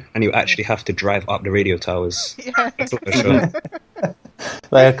too, and you actually have to drive up the radio towers. Yeah, That's what they'll show.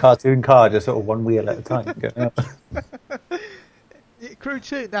 Like a cartoon car, just sort of one wheel at a time. Crew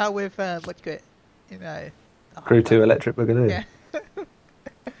 2 now with what you get, you know. Crew 2 Electric Boogaloo. Yeah.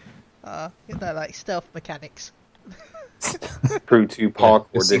 You know, like stealth mechanics. Crew 2 Park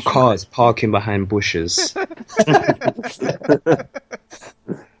There's some Edition. cars parking behind bushes.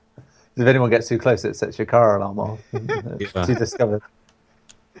 If anyone gets too close, it sets your car alarm off. Yeah. You discovered.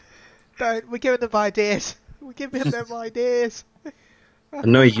 Don't, we're giving them ideas. We're giving them ideas. I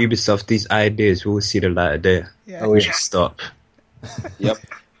know Ubisoft, these ideas will see the light of day. Yeah. We should stop. Yep.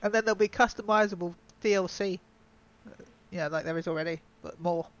 And then there'll be customizable DLC. Yeah, like there is already, but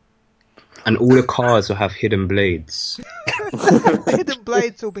more. And all the cars will have hidden blades. Hidden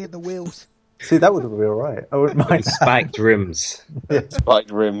blades will be in the wheels. See, that would be alright. I wouldn't mind. And spiked rims. Spiked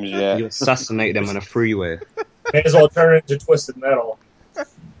rims, yeah. You assassinate them on a freeway. May as well turn it into Twisted Metal.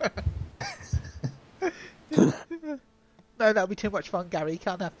 No, that'll be too much fun, Gary. You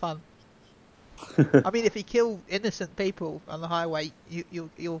can't have fun. I mean, if you kill innocent people on the highway,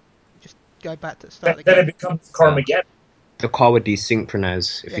 you'll just go back to start Then it again. becomes Carmageddon. The car would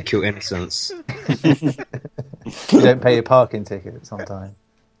desynchronize if Yeah. you kill innocents. You don't pay your parking tickets on time.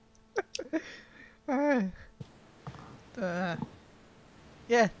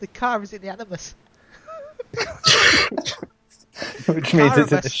 Yeah, the car is in the Animus. Which means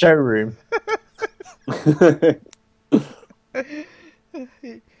it's in the Caramus. showroom.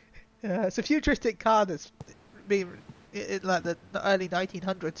 It's a futuristic car that's been in like the early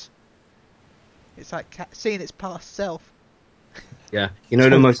 1900s. It's like seeing its past self. Yeah. You know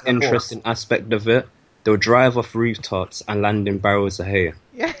the most interesting aspect of it? They'll drive off rooftops and land in barrels of hay.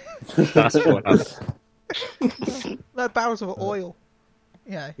 Yeah, That's what happened. no barrels of oil.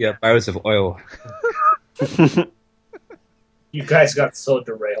 Yeah, Yeah, barrels of oil. You guys got so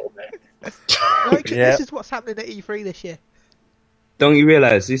derailed, man. like, Yeah. This is what's happening at E3 this year. Don't you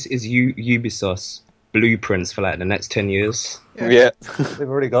realize this is Ubisoft's blueprints for like the next 10 years? Yeah. They've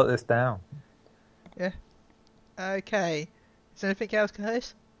already got this down. Okay. Is there anything else,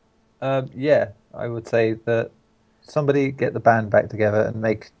 guys? Yeah, I would say that somebody get the band back together and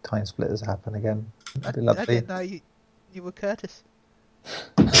make Time Splitters happen again. That'd be I lovely. didn't know you were Curtis.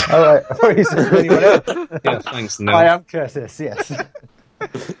 All right, I thought you said anyone else. Yeah, thanks, no. I am Curtis. Yes.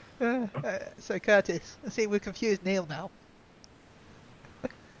 So Curtis, I see we've confused Neil now.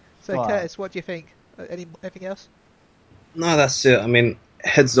 So Wow. Curtis, what do you think? Anything else? No, that's it. I mean,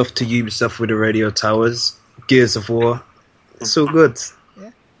 heads off to Ubisoft with the radio towers, Gears of War. It's all good.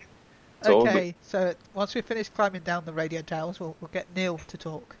 all Okay, so once we finish climbing down the radio towers, we'll get Neil to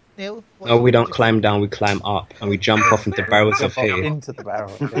talk. Neil? what No, do we you- don't climb down, we climb up, and we jump off into barrels of hay. And Into the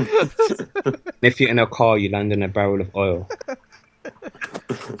barrel. if you're in a car, you land in a barrel of oil.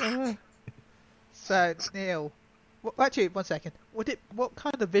 So Neil, actually, one second. What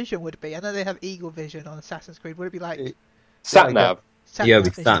kind of vision would it be? I know they have Eagle Vision on Assassin's Creed. Would it be like Sat nav. Yeah, sat-nav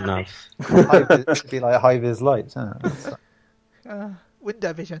with vision? that nav. It'd be like high-vis lights. Huh?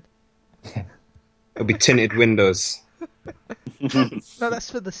 Window vision. It'll be tinted windows. No, that's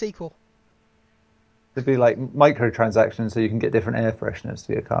for the sequel. It'd be like microtransactions so you can get different air fresheners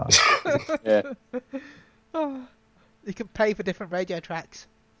for your car. Yeah. You can pay for different radio tracks.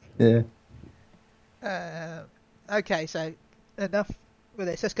 Yeah. Okay, so enough with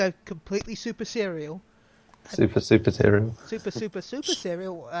this. Let's go completely super serial. Super serial. Super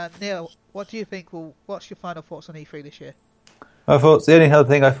serial. Neil, what do you think? What's your final thoughts on E3 this year? The only other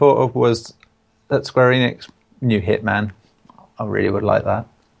thing I thought of was that Square Enix new Hitman. I really would like that.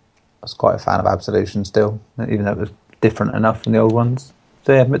 I was quite a fan of Absolution still, even though it was different enough from the old ones.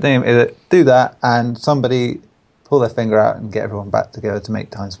 So yeah, but they do that, and somebody pull their finger out and get everyone back together to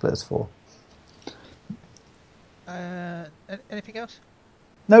make Time Splitters 4. Anything else?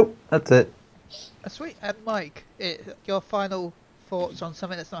 Nope, that's it. Sweet. And Mike, your final thoughts on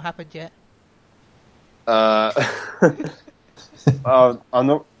something that's not happened yet? I'm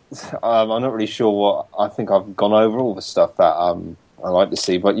not really sure what. I think I've gone over all the stuff that I like to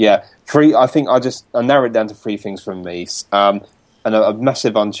see, but yeah, I think I narrowed it down to 3 things from me. And a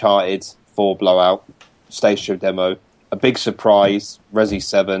massive Uncharted 4 blowout, stage show demo, a big surprise, Resi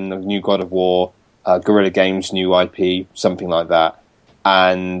 7, a new God of War, Guerrilla Games new IP, something like that,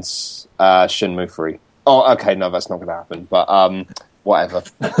 and Shenmue 3. Oh, okay, no, that's not going to happen, but whatever.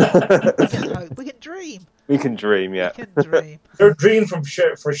 We can dream. We can dream, yeah. We can dream. Your dream for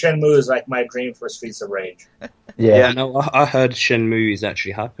Shenmue is like my dream for Streets of Rage. Yeah, no, I heard Shenmue is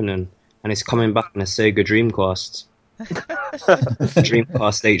actually happening, and it's coming back in a Sega Dreamcast.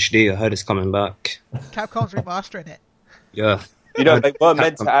 Dreamcast HD, I heard it's coming back. Capcom's remastering it. Yeah. You know, they weren't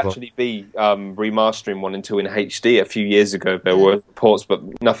meant to actually be remastering one until in HD a few years ago. There were reports, but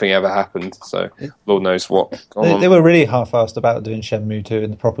nothing ever happened. So, Lord knows what. They were really half-assed about doing Shenmue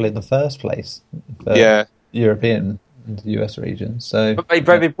 2 properly in the first place. For European and US regions. So, but they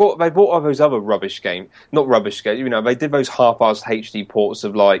bought all those other rubbish games. Not rubbish games. You know, they did those half-assed HD ports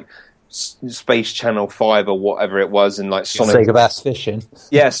of like Space Channel 5 or whatever it was, and like Sonic. Sega Bass Fishing.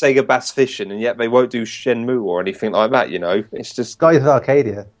 Yeah, Sega Bass Fishing, and yet they won't do Shenmue or anything like that. You know, it's just Skies of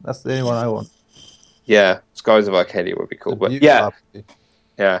Arcadia. That's the only one I want. Yeah, Skies of Arcadia would be cool, but yeah.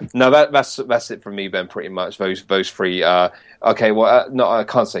 No, that's it from me, Ben. Pretty much those 3. Okay, well, no, I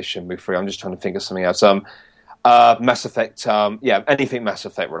can't say Shenmue 3. I'm just trying to think of something else. Mass Effect. Anything Mass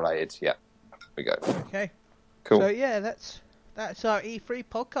Effect related. Yeah, there we go. Okay. Cool. So yeah, that's our E3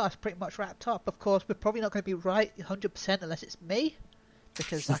 podcast pretty much wrapped up. Of course, we're probably not going to be right 100% unless it's me,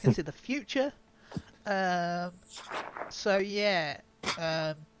 because I can see the future. So yeah,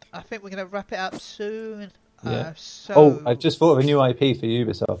 I think we're going to wrap it up soon. Yeah. So... I've just thought of a new IP for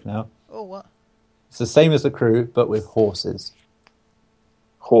Ubisoft now. Oh, what? It's the same as The Crew, but with horses.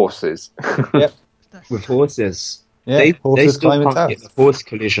 Horses? Yep. With horses. Yeah, they horses still climbing can't get towers. the horse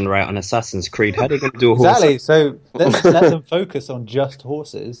collision right on Assassin's Creed. How are they going to do a horse? Exactly, so let them focus on just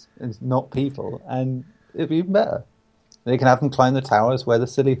horses and not people, and it'll be even better. They can have them climb the towers, wear the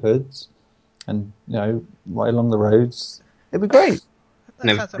silly hoods, and, right along the roads. It'd be great.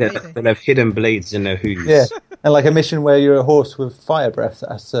 They'll have hidden blades in their hooves. Yeah, and like a mission where you're a horse with fire breath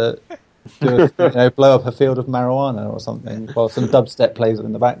that has to blow up a field of marijuana or something while some dubstep plays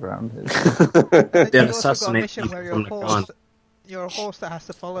in the background. They'll assassinate people from the ground. You're a horse that has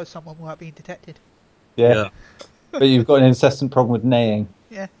to follow someone without being detected. Yeah. But you've got an incessant problem with neighing.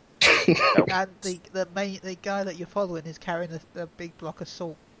 Yeah. And the guy that you're following is carrying a big block of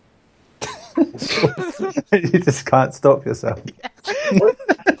salt. You just can't stop yourself.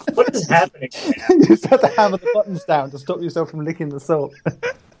 What is happening? You just have to hammer the buttons down to stop yourself from licking the salt.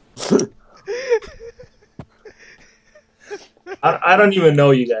 I don't even know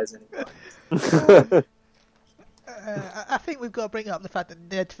you guys anymore. I think we've got to bring up the fact that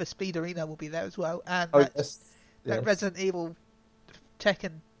Need for Speed Arena will be there as well, and that Resident Evil Streets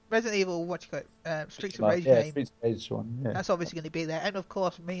of Rage game. Streets of Rage one. Yeah. That's obviously going to be there, and of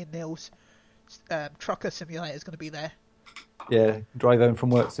course, me and Neil's Trucker Simulator is going to be there. Yeah, drive home from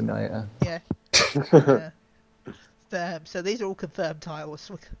work simulator. Yeah. So these are all confirmed titles.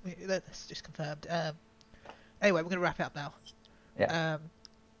 That's just confirmed. Anyway, we're going to wrap it up now. Yeah.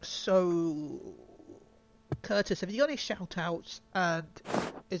 So, Curtis, have you got any shout-outs, and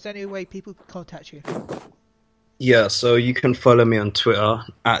is there any way people can contact you? Yeah, so you can follow me on Twitter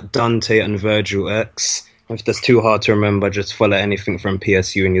at Dante and Virgil X. If that's too hard to remember, just follow anything from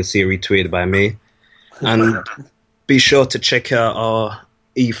PSU and you'll see it retweeted by me. And be sure to check out our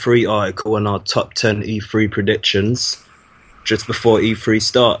E3 article and our top 10 E3 predictions just before E3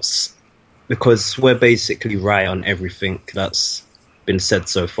 starts, because we're basically right on everything that's been said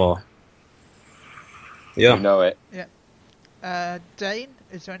so far. Yeah. You know it. Yeah. Dane,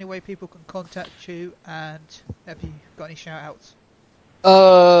 is there any way people can contact you, and have you got any shout-outs?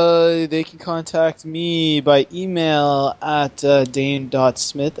 They can contact me by email at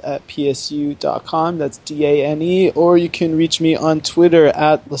dane.smith@psu.com. That's DANE. Or you can reach me on Twitter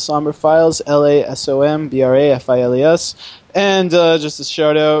at LaSombraFiles, LASOMBRAFILES. And just a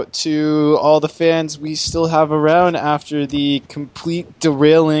shout out to all the fans we still have around after the complete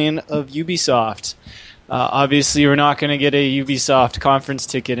derailing of Ubisoft. Obviously, we're not going to get a Ubisoft conference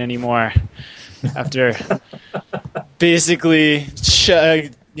ticket anymore after basically,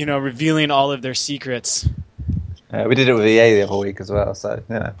 revealing all of their secrets. We did it with EA the other week as well, so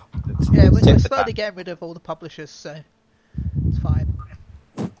Yeah, tit we're for slowly tat. getting rid of all the publishers, so it's fine.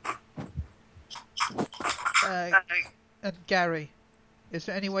 And Gary, is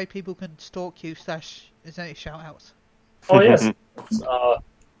there any way people can stalk you? Is there any shout outs? Oh yes.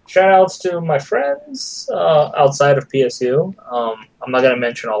 Shout outs to my friends outside of PSU. I'm not gonna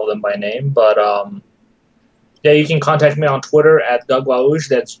mention all of them by name, but yeah, you can contact me on Twitter at Gaglaush.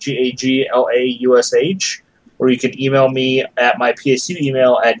 That's GAGLAUSH. Or you can email me at my PSU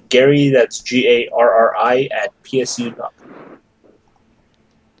email at Gary. That's GARRI at PSU.com.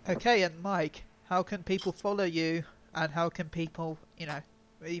 Okay, and Mike, how can people follow you, and how can people,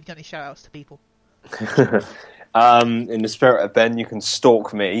 you've got any shout outs to people? In the spirit of Ben, you can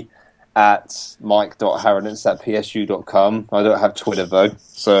stalk me at mike.harrodance at psu.com. I don't have Twitter though,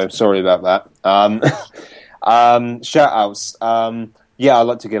 so sorry about that. Shout outs. Yeah, I'd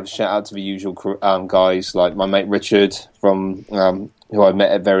like to give a shout out to the usual guys, like my mate Richard from who I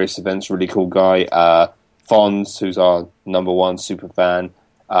met at various events, really cool guy. Fonz, who's our #1 super fan.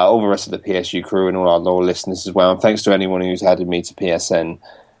 All the rest of the PSU crew and all our loyal listeners as well. And thanks to anyone who's added me to PSN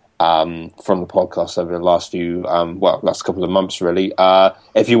from the podcast over the last last couple of months, really.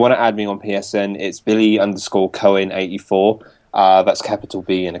 If you want to add me on PSN, it's Billy_Cohen84. That's capital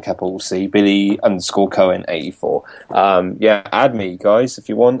B and a capital C. Billy_Cohen84. Yeah, add me, guys, if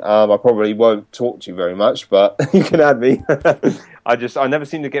you want. I probably won't talk to you very much, but you can add me. I never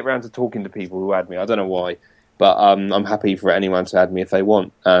seem to get around to talking to people who add me. I don't know why. But I'm happy for anyone to add me if they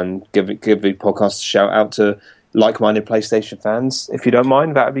want, and give the podcast a shout out to like-minded PlayStation fans. If you don't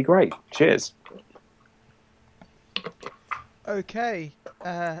mind, that would be great. Cheers. Okay,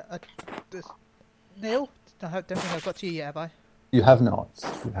 Neil, I don't think I've got to you yet, have I? You have not.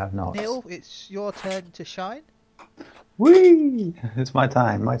 You have not. Neil, it's your turn to shine. Whee! It's my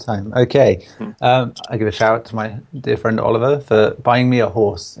time. Okay. I give a shout out to my dear friend Oliver for buying me a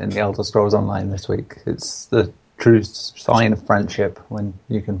horse in the Elder Scrolls Online this week. It's the true sign of friendship when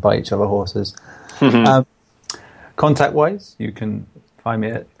you can buy each other horses. Contact-wise, you can find me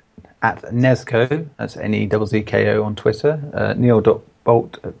at Nezco, that's NEZZKO on Twitter,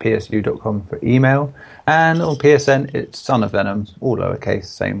 neil.bolt@psu.com for email, and on PSN it's Son of Venom, all lowercase,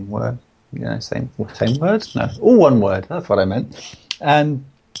 same word. Same word? No, all one word. That's what I meant. And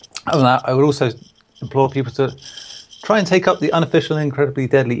other than that, I would also implore people to try and take up the unofficial Incredibly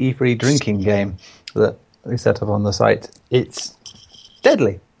Deadly E3 drinking game that we set up on the site. It's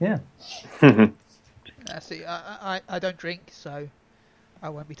deadly, yeah. See, I don't drink, so I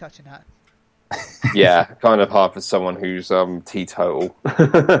won't be touching that. Yeah, kind of hard for someone who's teetotal.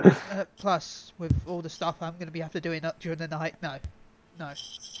 Plus, with all the stuff I'm going to be have to doing up during the night, no.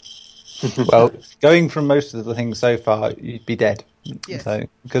 Well, going from most of the things so far, you'd be dead. Yes. So,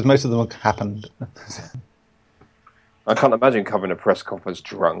 because most of them have happened. I can't imagine covering a press conference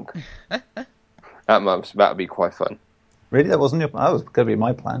drunk. That would be quite fun. Really? That was going to be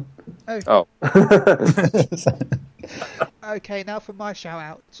my plan. Oh. Okay, now for my shout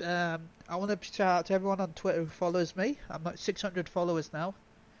out. I want to shout out to everyone on Twitter who follows me. I'm at 600 followers now.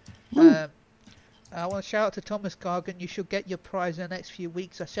 I want to shout out to Thomas Gargan. You should get your prize in the next few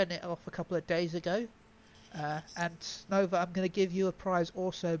weeks. I sent it off a couple of days ago. And Nova, I'm going to give you a prize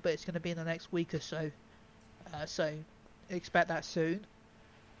also, but it's going to be in the next week or so. So expect that soon.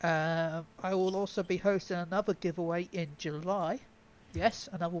 I will also be hosting another giveaway in July. Yes,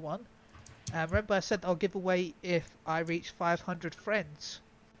 another one. Remember I said I'll give away if I reach 500 friends.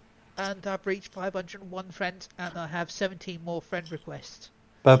 And I've reached 501 friends, and I have 17 more friend requests.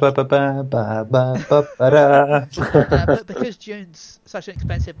 But because June's such an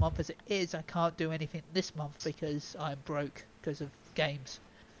expensive month as it is, I can't do anything this month because I'm broke because of games.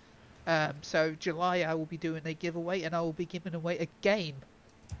 So July I will be doing a giveaway, and I will be giving away a game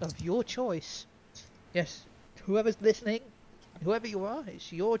of your choice. Yes, whoever's listening, whoever you are,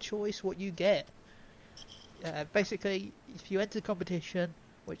 it's your choice what you get. Basically, if you enter the competition,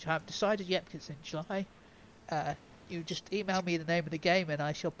 which I haven't decided yet because it's in July, you just email me the name of the game and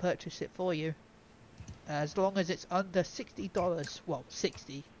I shall purchase it for you. As long as it's under $60, well,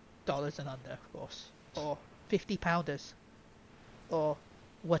 $60 and under, of course, or £50, or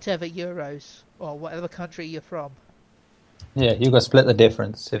whatever euros, or whatever country you're from. Yeah, you've got to split the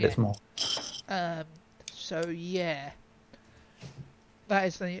difference if it's more. So yeah, that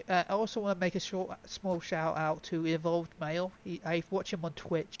is the. I also want to make a small shout out to Evolved Male. I watch him on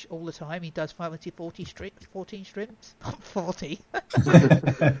Twitch all the time. He does Final Fantasy 14 streams. Not 40.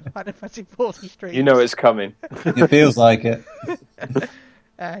 Final Fantasy 40 streams. You know it's coming. It feels like it.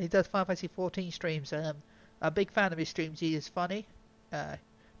 He does Final Fantasy 14 streams. I'm a big fan of his streams. He is funny. The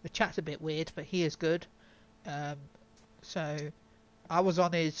chat's a bit weird, but he is good. So I was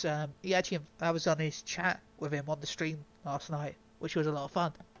on his I was on his chat with him on the stream last night, which was a lot of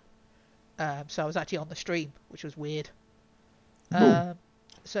fun. So I was actually on the stream, which was weird.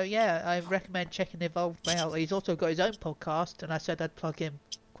 So yeah, I recommend checking Evolved Mail. He's also got his own podcast, and I said I'd plug him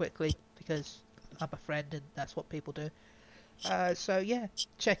quickly because I'm a friend and that's what people do. So yeah,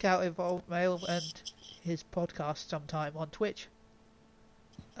 check out Evolved Mail and his podcast sometime on Twitch.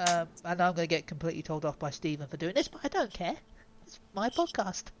 And I'm going to get completely told off by Stephen for doing this, but I don't care. It's my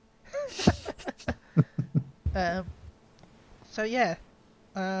podcast. So yeah,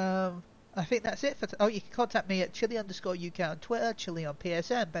 I think that's it for. You can contact me at Chili_UK on Twitter, Chili on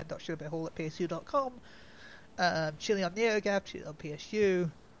PSN, ben.sugarbearhall@psu.com, Chili on NeoGAF, Chili on PSU,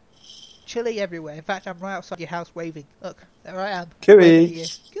 Chili everywhere. In fact, I'm right outside your house waving. Look, there I am. Cooey!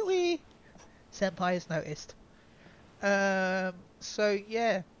 Cooey! Senpai has noticed. So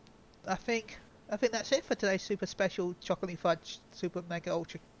yeah, I think that's it for today's super special chocolate fudge super mega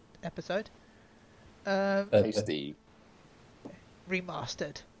ultra episode. Tasty.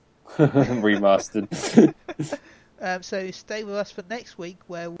 Remastered. Remastered. So stay with us for next week,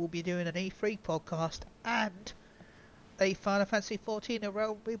 where we'll be doing an E3 podcast and a Final Fantasy XIV: A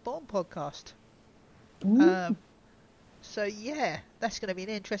Realm Reborn podcast. So yeah, that's going to be an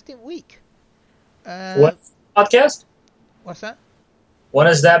interesting week. What podcast? What's that? When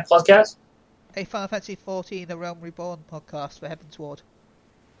is that podcast? A Final Fantasy XIV: A Realm Reborn podcast for Heaven's Ward.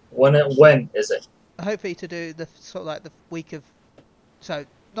 When is it? Hopefully to do the sort of like the week of, so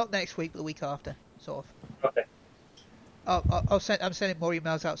not next week, but the week after, sort of. Okay. I'm sending more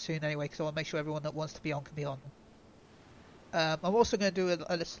emails out soon anyway, because I want to make sure everyone that wants to be on can be on. I'm also going to do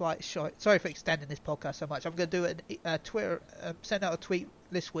a slight short. Sorry for extending this podcast so much. I'm going to do a Twitter, send out a tweet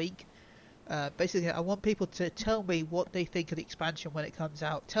this week. Basically, I want people to tell me what they think of the expansion when it comes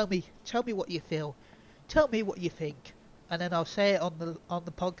out. Tell me what you feel. Tell me what you think, and then I'll say it on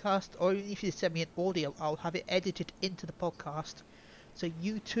the podcast. Or even if you send me an audio, I'll have it edited into the podcast, so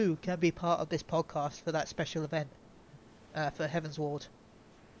you too can be part of this podcast for that special event for Heaven's Ward.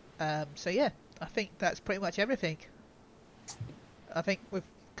 So yeah, I think that's pretty much everything. I think we've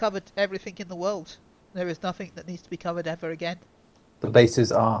covered everything in the world. There is nothing that needs to be covered ever again. The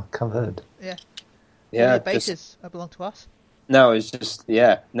bases are covered. Yeah. Yeah. The bases belong to us. No, it's just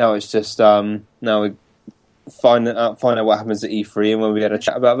now we find out what happens at E3, and when we had a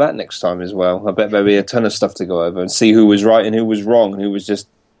chat about that next time as well. I bet there'll be a ton of stuff to go over and see who was right and who was wrong and who was just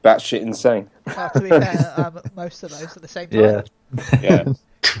batshit insane. To be fair, most of those at the same time. Yeah.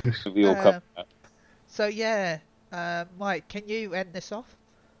 We all cover that. So yeah, Mike, can you end this off?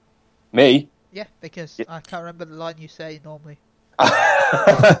 Me? Yeah, because I can't remember the line you say normally.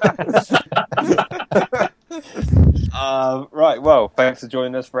 Right, well, thanks for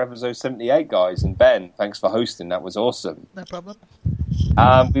joining us for episode 78, guys, and Ben, thanks for hosting. That was awesome. No problem.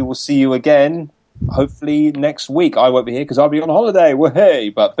 We will see you again, hopefully next week. I won't be here because I'll be on holiday. Hey,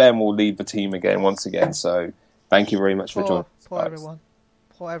 but Ben will lead the team again, once again. So thank you very much for joining.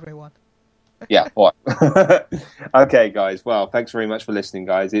 Poor everyone. Yeah. What? Okay, guys. Well, thanks very much for listening,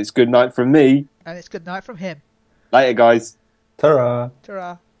 guys. It's good night from me. And it's good night from him. Later, guys. Ta-ra!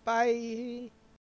 Ta-ra. Bye.